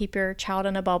wrong to keep your child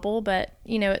in a bubble, but,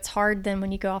 it's hard then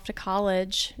when you go off to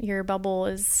college, your bubble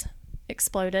is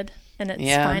exploded and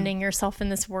it's finding yourself in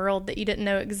this world that you didn't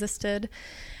know existed.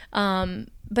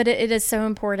 But it is so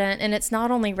important, and it's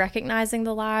not only recognizing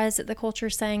the lies that the culture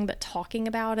is saying, but talking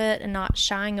about it and not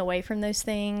shying away from those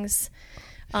things.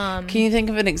 Can you think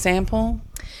of an example?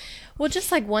 Well,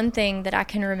 just like one thing that I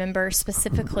can remember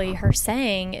specifically her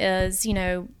saying is,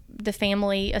 the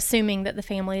family, assuming that the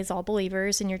family is all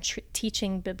believers and you're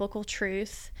teaching biblical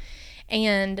truth,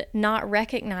 and not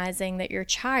recognizing that your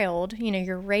child,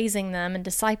 you're raising them and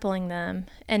discipling them,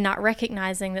 and not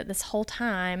recognizing that this whole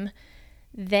time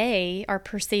they are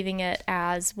perceiving it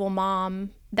as, well,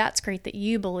 Mom, that's great that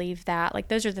you believe that. Like,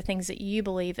 those are the things that you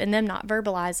believe, and them not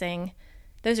verbalizing,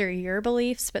 those are your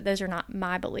beliefs, but those are not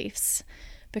my beliefs,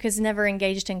 because never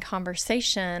engaged in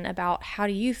conversation about how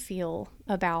do you feel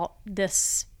about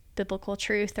this biblical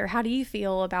truth, or how do you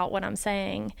feel about what I'm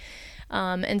saying.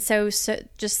 And so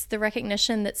just the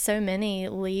recognition that so many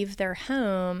leave their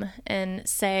home and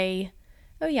say,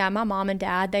 oh yeah, my mom and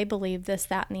dad, they believe this,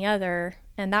 that, and the other,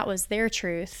 and that was their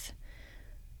truth,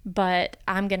 but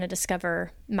I'm going to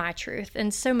discover my truth.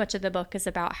 And so much of the book is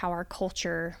about how our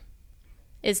culture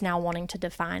is now wanting to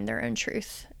define their own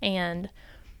truth. And,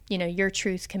 you know, your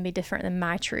truth can be different than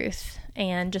my truth.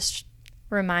 And just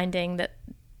reminding that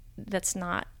that's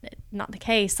not the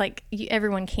case. Like,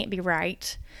 everyone can't be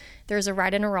right. There's a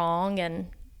right and a wrong, and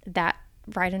that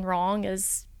right and wrong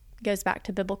goes back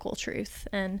to biblical truth.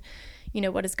 And, you know,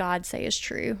 what does God say is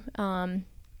true?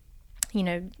 You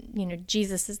know,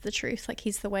 Jesus is the truth. Like,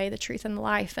 he's the way, the truth, and the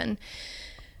life. And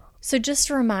so just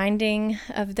reminding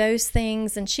of those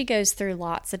things. And she goes through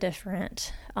lots of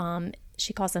different,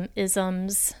 she calls them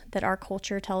isms that our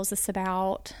culture tells us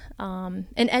about, and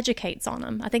educates on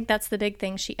them. I think that's the big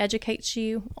thing. She educates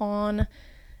you on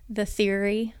the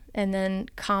theory and then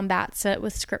combats it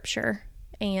with scripture,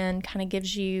 and kind of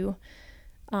gives you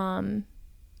advice.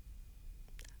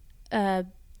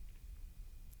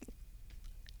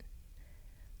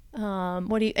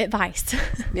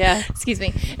 Yeah. Excuse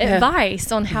me. Yeah.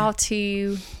 Advice on how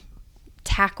to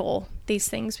tackle these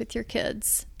things with your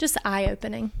kids. Just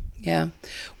eye-opening. Yeah.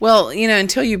 Well, you know,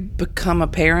 until you become a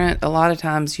parent, a lot of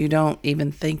times you don't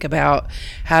even think about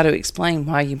how to explain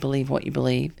why you believe what you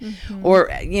believe. Mm-hmm. Or,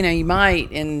 you know, you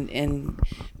might, and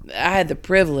I had the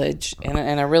privilege,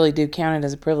 and I really do count it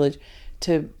as a privilege,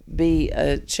 to be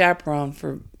a chaperone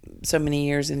for so many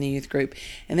years in the youth group.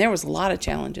 And there was a lot of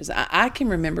challenges. I can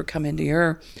remember coming to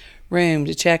your room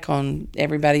to check on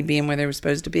everybody being where they were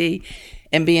supposed to be,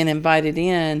 and being invited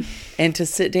in, and to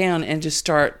sit down and just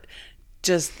start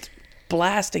just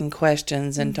blasting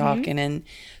questions and mm-hmm. talking. And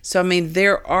so, I mean,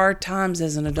 there are times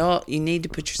as an adult you need to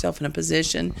put yourself in a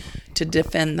position to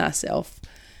defend thyself.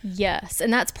 Yes.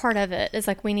 And that's part of it, is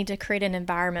like, we need to create an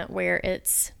environment where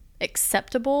it's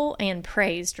acceptable and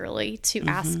praised, really, to mm-hmm.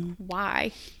 ask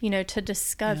why, you know, to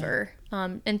discover,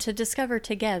 and to discover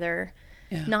together,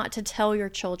 not to tell your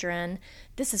children,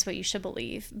 this is what you should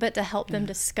believe, but to help them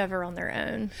discover on their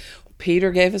own.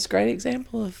 Peter gave us a great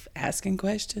example of asking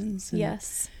questions. And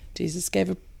yes. Jesus gave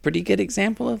a pretty good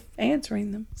example of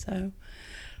answering them. So,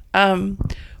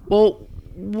 well,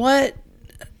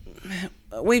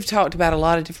 we've talked about a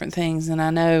lot of different things, and I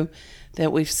know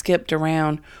that we've skipped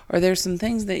around. Are there some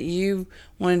things that you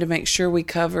wanted to make sure we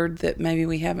covered that maybe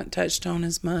we haven't touched on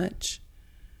as much?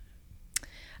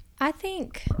 I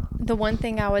think the one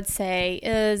thing I would say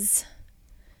is,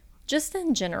 just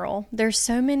in general, there's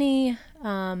so many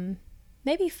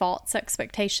maybe false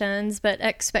expectations, but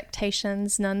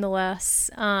expectations nonetheless,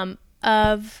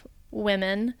 of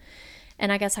women.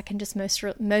 And I guess I can just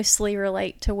mostly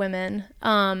relate to women.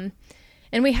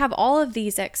 And we have all of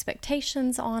these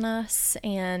expectations on us,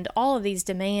 and all of these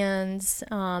demands,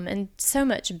 and so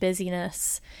much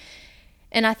busyness.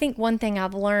 And I think one thing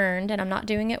I've learned, and I'm not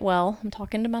doing it well, I'm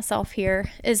talking to myself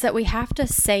here, is that we have to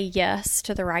say yes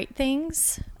to the right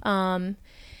things.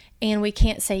 And we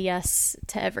can't say yes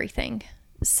to everything.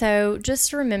 So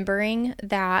just remembering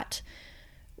that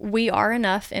we are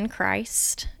enough in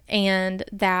Christ, and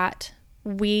that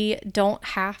we don't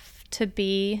have to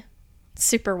be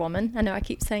Superwoman. I know I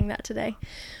keep saying that today.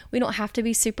 We don't have to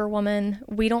be Superwoman.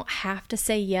 We don't have to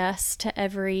say yes to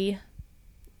every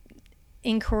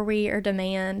inquiry or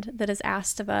demand that is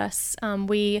asked of us.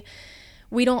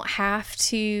 We don't have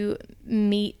to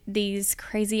meet these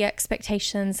crazy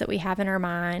expectations that we have in our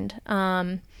mind.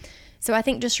 So I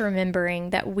think just remembering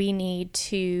that we need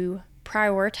to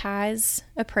prioritize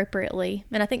appropriately.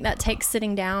 And I think that takes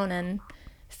sitting down and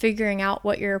figuring out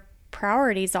what your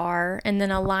priorities are, and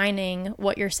then aligning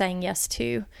what you're saying yes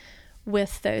to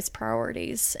with those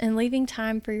priorities, and leaving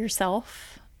time for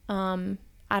yourself.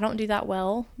 I don't do that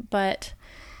well, but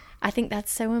I think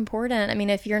that's so important. I mean,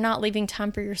 if you're not leaving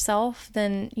time for yourself,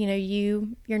 then, you know,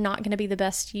 you're not going to be the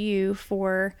best you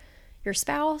for your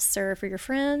spouse, or for your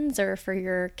friends, or for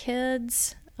your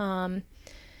kids. And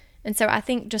so I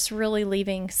think just really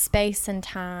leaving space and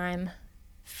time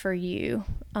for you.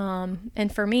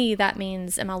 And for me, that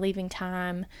means, am I leaving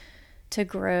time to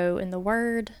grow in the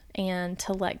Word, and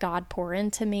to let God pour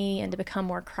into me, and to become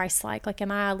more Christ-like? Like,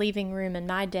 am I leaving room in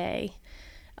my day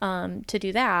to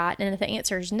do that? And if the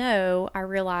answer is no, I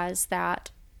realize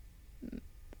that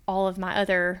all of my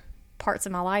other parts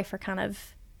of my life are kind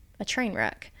of a train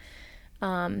wreck.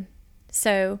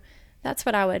 So that's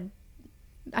what I would,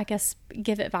 I guess,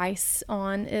 give advice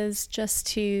on, is just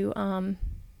to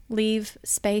leave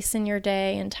space in your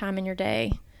day and time in your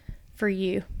day for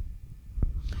you.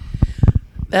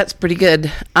 That's pretty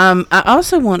good. I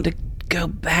also want to go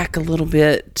back a little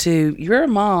bit to, you're a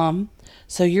mom,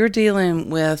 so you're dealing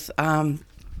with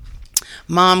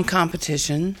mom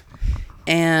competition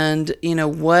and,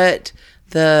 what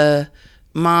the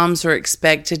moms are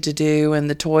expected to do and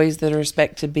the toys that are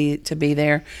expected to be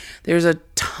there. There's a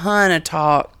ton of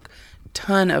talk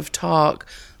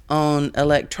on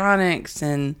electronics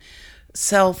and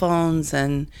cell phones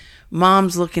and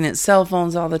moms looking at cell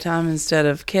phones all the time instead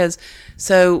of kids.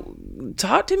 So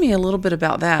talk to me a little bit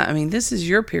about that. I mean, this is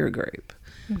your peer group.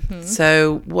 Mm-hmm.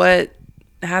 So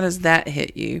how does that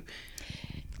hit you?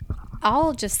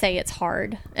 I'll just say it's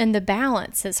hard, and the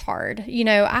balance is hard.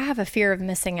 I have a fear of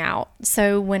missing out.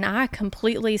 So when I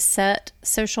completely set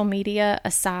social media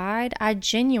aside, I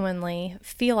genuinely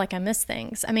feel like I miss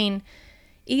things. I mean,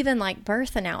 even like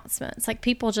birth announcements, like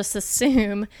people just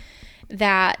assume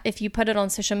that if you put it on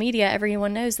social media,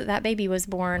 everyone knows that baby was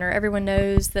born, or everyone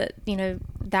knows that,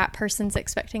 that person's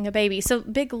expecting a baby. So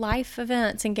big life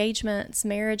events, engagements,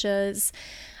 marriages,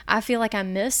 I feel like I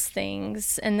miss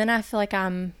things. And then I feel like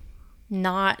I'm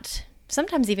not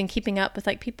sometimes even keeping up with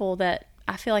like people that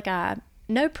I feel like I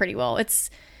know pretty well. It's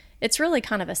really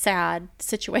kind of a sad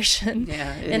situation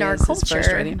in our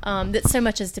culture that so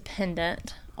much is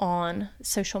dependent on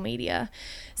social media.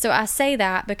 So I say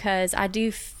that because I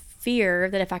do fear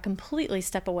that if I completely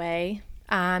step away,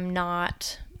 I'm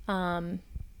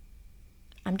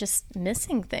just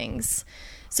missing things.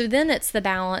 So then it's the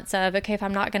balance of, okay, if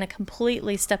I'm not going to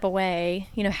completely step away,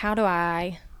 how do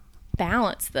I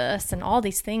balance this? And all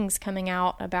these things coming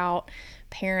out about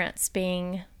parents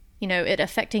being, it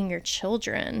affecting your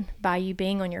children by you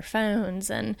being on your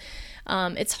phones. And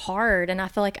it's hard. And I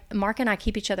feel like Mark and I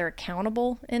keep each other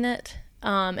accountable in it.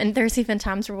 And there's even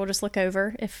times where we'll just look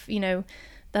over if,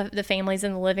 the family's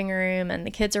in the living room and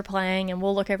the kids are playing, and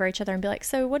we'll look over each other and be like,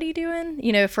 so what are you doing?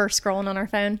 For scrolling on our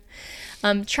phone.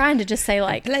 Trying to just say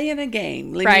like, playing a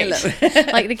game. Leave right. me alone.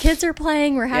 Like the kids are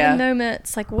playing, we're having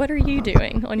moments. Like, what are you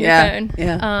doing on your phone?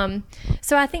 Yeah.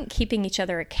 So I think keeping each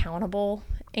other accountable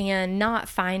and not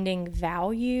finding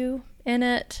value in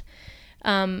it.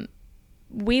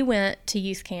 We went to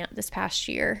youth camp this past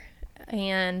year,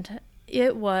 and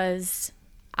it was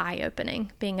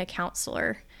eye-opening being a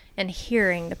counselor and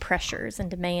hearing the pressures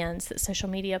and demands that social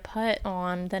media put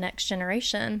on the next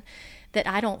generation that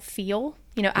I don't feel.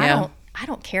 I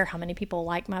don't care how many people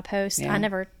like my post. Yeah.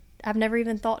 I've never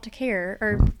even thought to care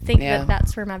or think that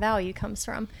that's where my value comes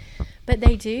from, but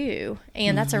they do,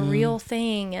 and that's a real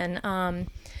thing. And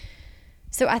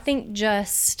so I think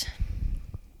just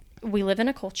we live in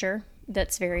a culture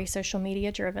that's very social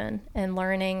media driven, and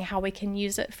learning how we can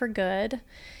use it for good.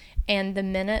 And the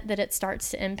minute that it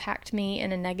starts to impact me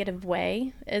in a negative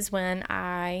way is when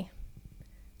I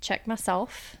check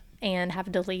myself and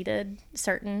have deleted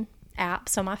certain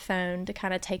apps on my phone to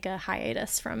kind of take a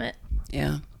hiatus from it.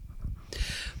 Yeah.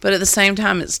 But at the same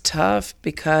time, it's tough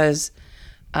because,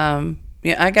 I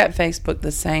got Facebook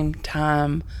the same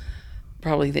time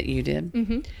probably that you did.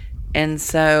 Mm-hmm. And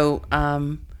so,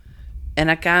 and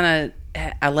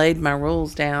I laid my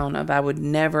rules down of I would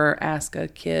never ask a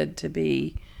kid to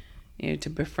be, to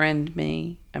befriend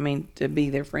me. I mean, to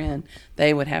be their friend.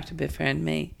 They would have to befriend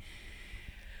me.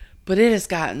 But it has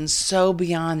gotten so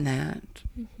beyond that.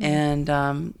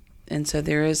 Mm-hmm. And so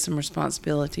there is some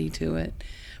responsibility to it.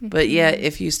 Mm-hmm. But yet,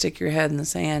 if you stick your head in the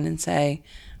sand and say,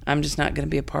 I'm just not going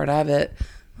to be a part of it,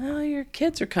 well, your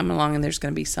kids are coming along and there's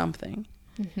going to be something.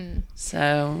 Mm-hmm.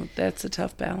 So that's a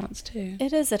tough balance too.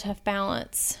 It is a tough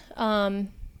balance.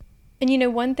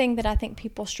 And one thing that I think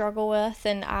people struggle with,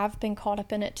 and I've been caught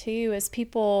up in it too, is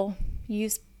people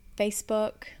use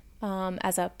Facebook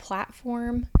as a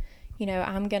platform.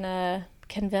 I'm going to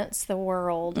convince the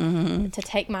world to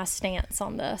take my stance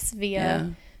on this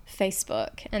via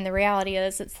Facebook. And the reality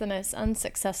is it's the most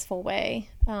unsuccessful way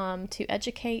to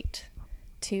educate,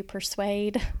 to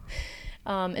persuade.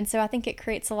 And so I think it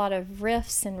creates a lot of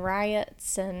rifts and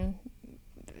riots and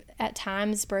at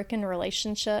times broken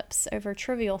relationships over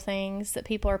trivial things that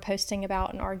people are posting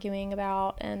about and arguing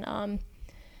about. And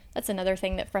that's another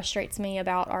thing that frustrates me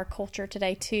about our culture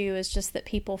today too, is just that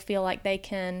people feel like they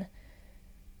can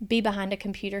be behind a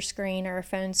computer screen or a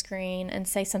phone screen and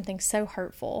say something so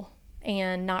hurtful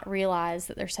and not realize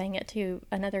that they're saying it to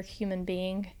another human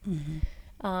being.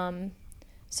 Mm-hmm.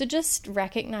 So just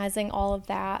recognizing all of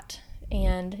that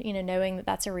and, knowing that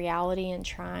that's a reality and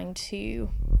trying to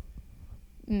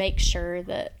make sure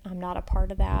that I'm not a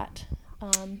part of that.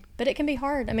 But it can be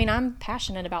hard. I mean, I'm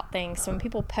passionate about things. So when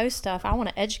people post stuff, I want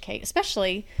to educate,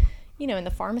 especially, in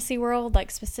the pharmacy world,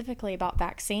 like specifically about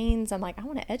vaccines, I'm like, I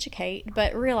want to educate,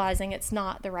 but realizing it's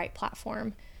not the right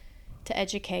platform to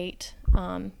educate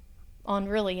on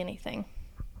really anything.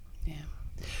 Yeah.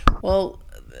 Well,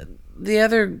 the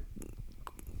other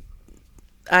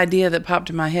idea that popped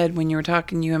in my head when you were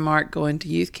talking, you and Mark going to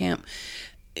youth camp,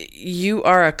 you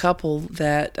are a couple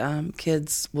that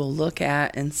kids will look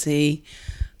at and see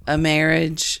a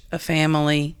marriage, a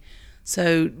family.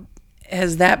 So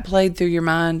has that played through your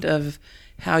mind of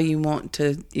how you want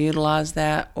to utilize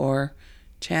that or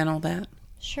channel that?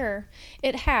 Sure,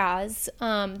 it has.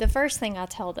 The first thing I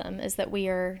tell them is that we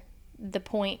are the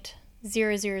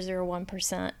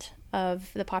 0.0001%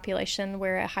 of the population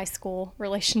where a high school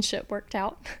relationship worked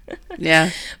out.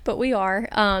 Yeah. But we are.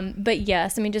 But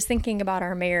yes, I mean, just thinking about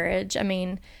our marriage, I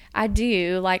mean, I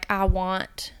do, like, I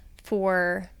want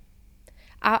for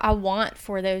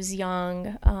those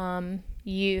young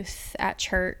youth at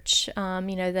church,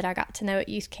 that I got to know at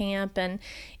youth camp, and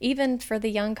even for the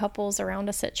young couples around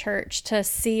us at church, to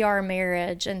see our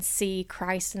marriage and see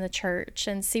Christ in the church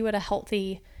and see what a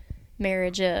healthy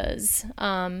marriage is.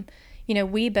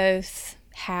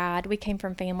 We came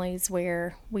from families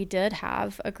where we did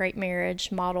have a great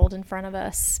marriage modeled in front of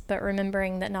us, but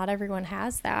remembering that not everyone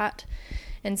has that.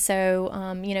 And so,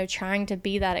 trying to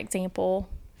be that example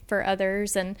for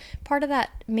others. And part of that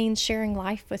means sharing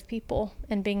life with people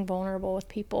and being vulnerable with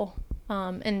people,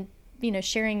 and,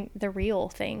 sharing the real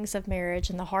things of marriage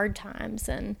and the hard times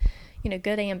and,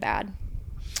 good and bad.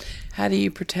 How do you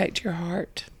protect your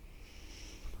heart?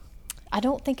 I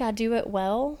don't think I do it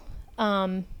well.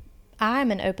 I'm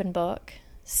an open book,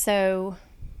 so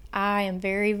I am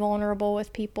very vulnerable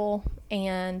with people,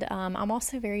 and I'm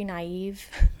also very naive.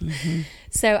 Mm-hmm.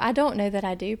 So I don't know that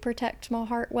I do protect my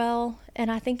heart well,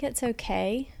 and I think it's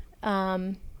okay.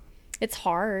 It's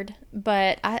hard,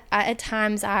 but I at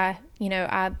times I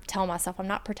tell myself I'm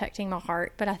not protecting my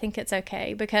heart, but I think it's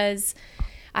okay, because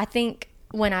I think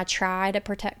when I try to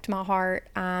protect my heart,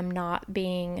 I'm not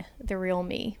being the real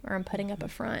me, or I'm putting up a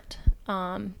front.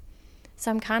 So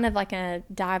I'm kind of like a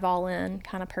dive all in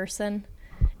kind of person,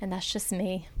 and that's just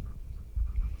me.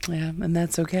 Yeah, and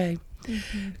that's okay.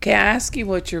 Mm-hmm. Okay, I ask you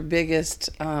what your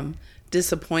biggest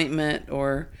disappointment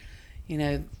or,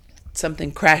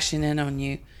 something crashing in on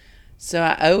you. So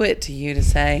I owe it to you to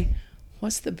say,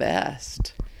 what's the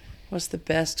best? What's the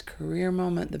best career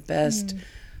moment, the best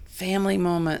family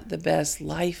moment, the best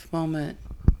life moment?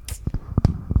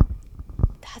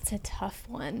 That's a tough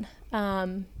one.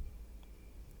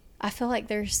 I feel like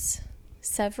there's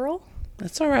several.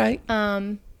 That's all right.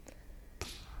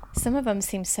 Some of them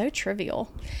seem so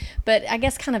trivial, but I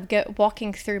guess kind of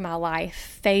walking through my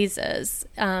life phases.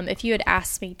 If you had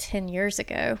asked me 10 years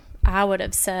ago, I would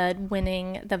have said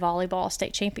winning the volleyball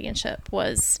state championship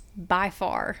was by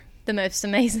far the most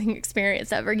amazing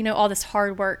experience ever. All this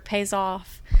hard work pays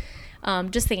off.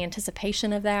 Just the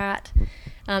anticipation of that.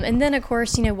 And then, of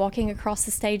course, walking across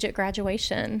the stage at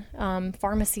graduation,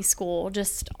 pharmacy school,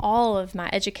 just all of my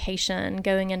education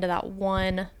going into that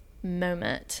one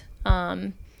moment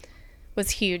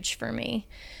was huge for me.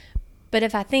 But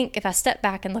if I step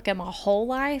back and look at my whole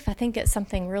life, I think it's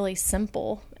something really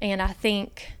simple. And I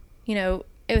think,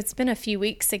 it's been a few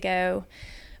weeks ago,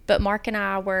 but Mark and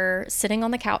I were sitting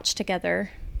on the couch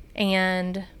together,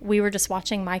 and we were just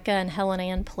watching Micah and Helen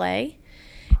Ann play,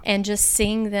 and just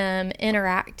seeing them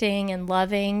interacting and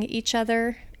loving each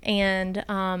other, and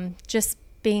just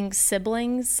being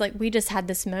siblings. Like, we just had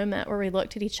this moment where we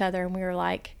looked at each other and we were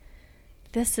like,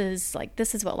 this is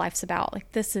what life's about.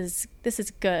 Like, this is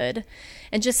good.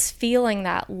 And just feeling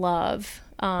that love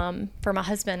for my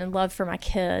husband and love for my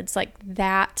kids, like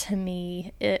that, to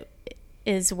me, it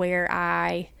is where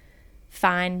I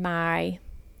find my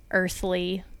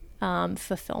earthly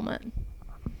fulfillment.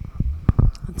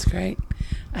 That's great.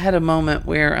 I had a moment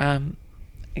where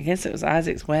I guess it was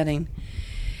Isaac's wedding,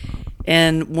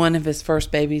 and one of his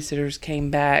first babysitters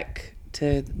came back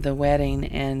to the wedding,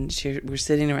 and we're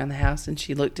sitting around the house, and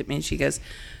she looked at me and she goes,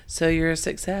 "So you're a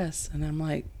success?" And I'm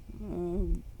like,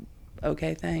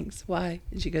 "Okay, thanks. Why?"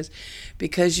 And she goes,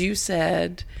 "Because you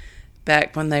said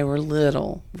back when they were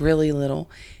little, really little,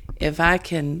 if I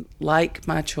can like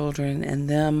my children and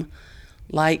them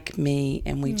like me,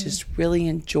 and we just really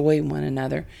enjoy one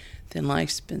another, then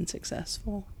life's been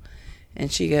successful." And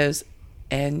she goes,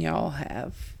 "And y'all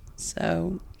have."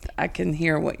 So I can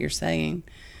hear what you're saying.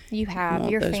 You have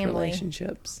your family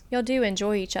relationships. Y'all do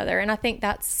enjoy each other, and I think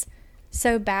that's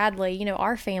so badly.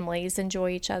 Our families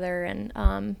enjoy each other,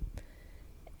 and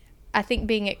I think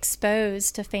being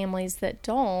exposed to families that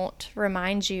don't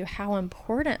reminds you how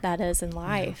important that is in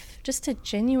life. Yeah. Just to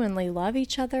genuinely love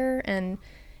each other and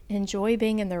enjoy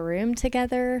being in the room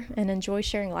together and enjoy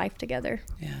sharing life together.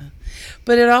 Yeah.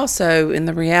 But it also, in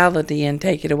the reality, and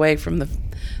take it away from the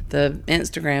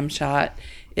Instagram shot,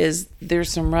 is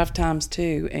there's some rough times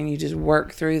too, and you just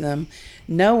work through them,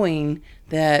 knowing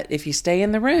that if you stay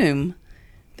in the room,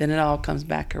 then it all comes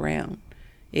back around.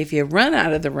 If you run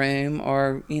out of the room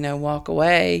or, walk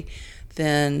away,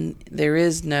 then there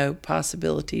is no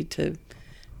possibility to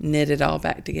knit it all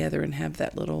back together and have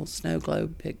that little snow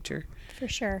globe picture. For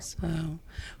sure. So,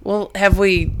 well, have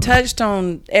we touched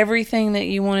on everything that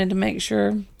you wanted to make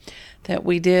sure that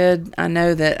we did? I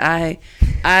know that I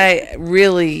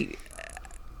really,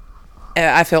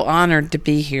 I feel honored to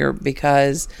be here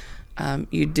because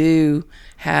you do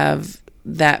have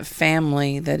that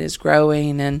family that is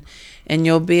growing, and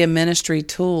you'll be a ministry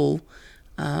tool,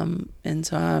 and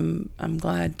so I'm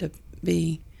glad to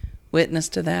be witness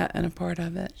to that and a part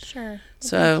of it. Sure. Well,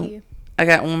 so thank you. I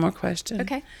got one more question.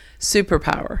 Okay.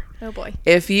 Superpower. Oh boy.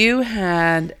 If you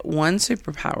had one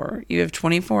superpower, you have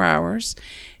 24 hours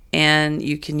and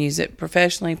you can use it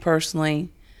professionally, personally,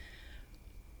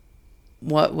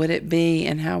 what would it be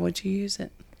and how would you use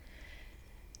it?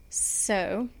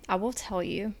 So I will tell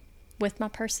you, with my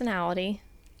personality,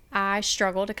 I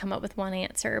struggle to come up with one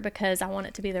answer because I want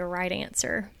it to be the right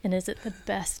answer. And is it the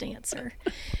best answer?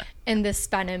 And this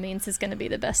by no means is going to be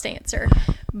the best answer.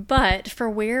 But for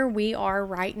where we are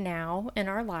right now in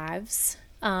our lives,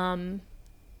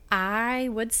 I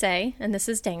would say, and this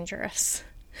is dangerous,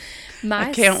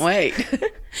 I can't wait.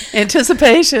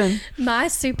 Anticipation. My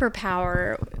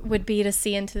superpower would be to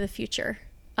see into the future.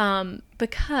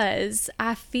 Because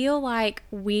I feel like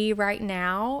we right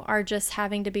now are just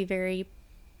having to be very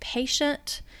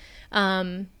patient.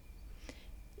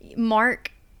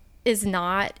 Mark is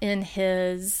not in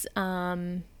his,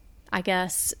 I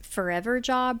guess, forever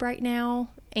job right now.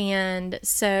 And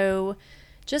so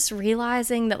just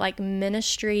realizing that like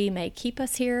ministry may keep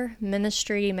us here.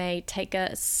 Ministry may take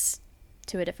us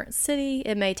to a different city.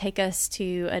 It may take us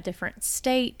to a different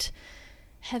state.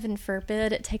 Heaven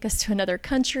forbid it take us to another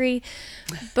country,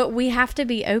 but we have to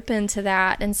be open to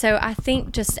that. And so I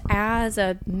think just as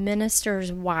a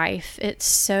minister's wife, it's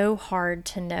so hard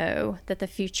to know that the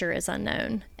future is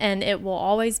unknown, and it will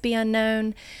always be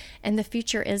unknown, and the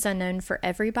future is unknown for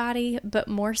everybody, but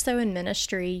more so in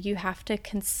ministry, you have to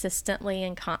consistently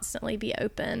and constantly be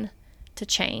open to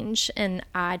change, and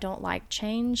I don't like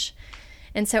change.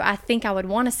 And so I think I would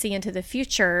want to see into the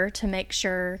future to make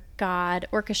sure God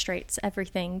orchestrates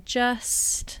everything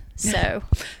just so.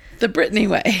 The Brittany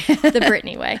way. The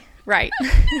Brittany way. Right.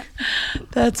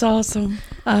 That's awesome.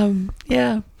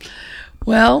 Yeah.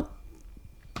 Well,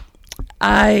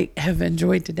 I have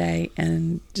enjoyed today,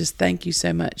 and just thank you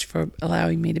so much for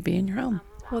allowing me to be in your home.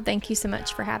 Well, thank you so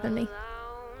much for having me.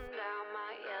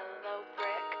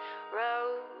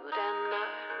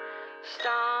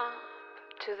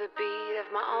 To the beat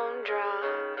of my own drum,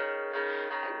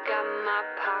 I got my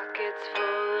pockets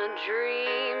full of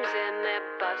dreams, and they're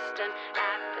busting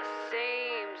at the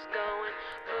seams, going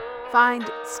boom. Find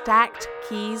Stacked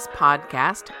Keys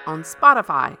Podcast on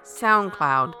Spotify,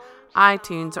 SoundCloud,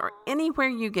 iTunes, or anywhere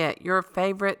you get your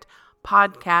favorite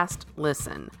podcast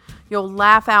listen. You'll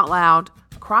laugh out loud,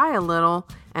 cry a little,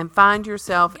 and find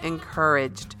yourself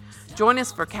encouraged. Join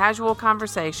us for casual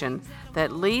conversation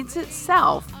that leads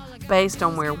itself based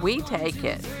on where we take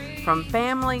it, from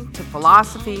family to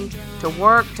philosophy to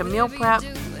work to meal prep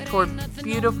toward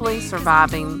beautifully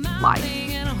surviving life.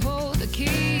 And I hold the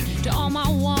key to all my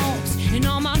wants and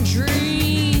all my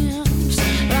dreams,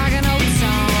 like an old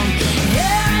song.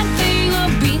 Everything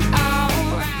will be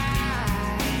alright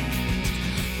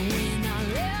when I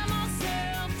let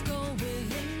myself go with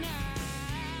the night.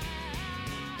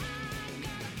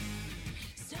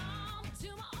 Stomp to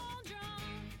my own drum.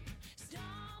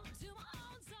 Stomp to my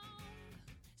own song.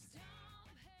 Stomp,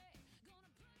 hey,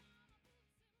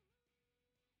 gonna put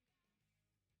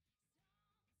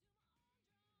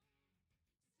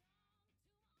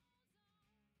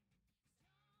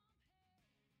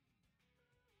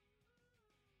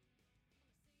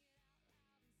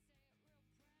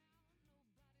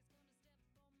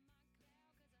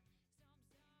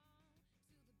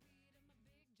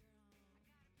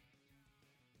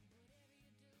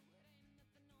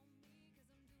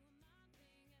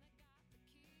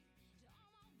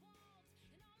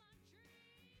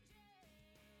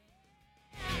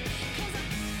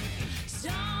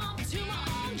Stomp to my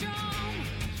own drum,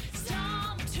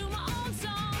 stomp to my own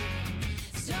song,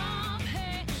 stomp,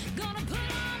 hey, gonna put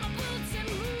on my boots and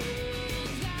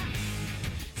move that.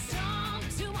 Stomp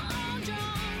to my own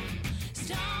drum,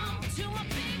 stomp to my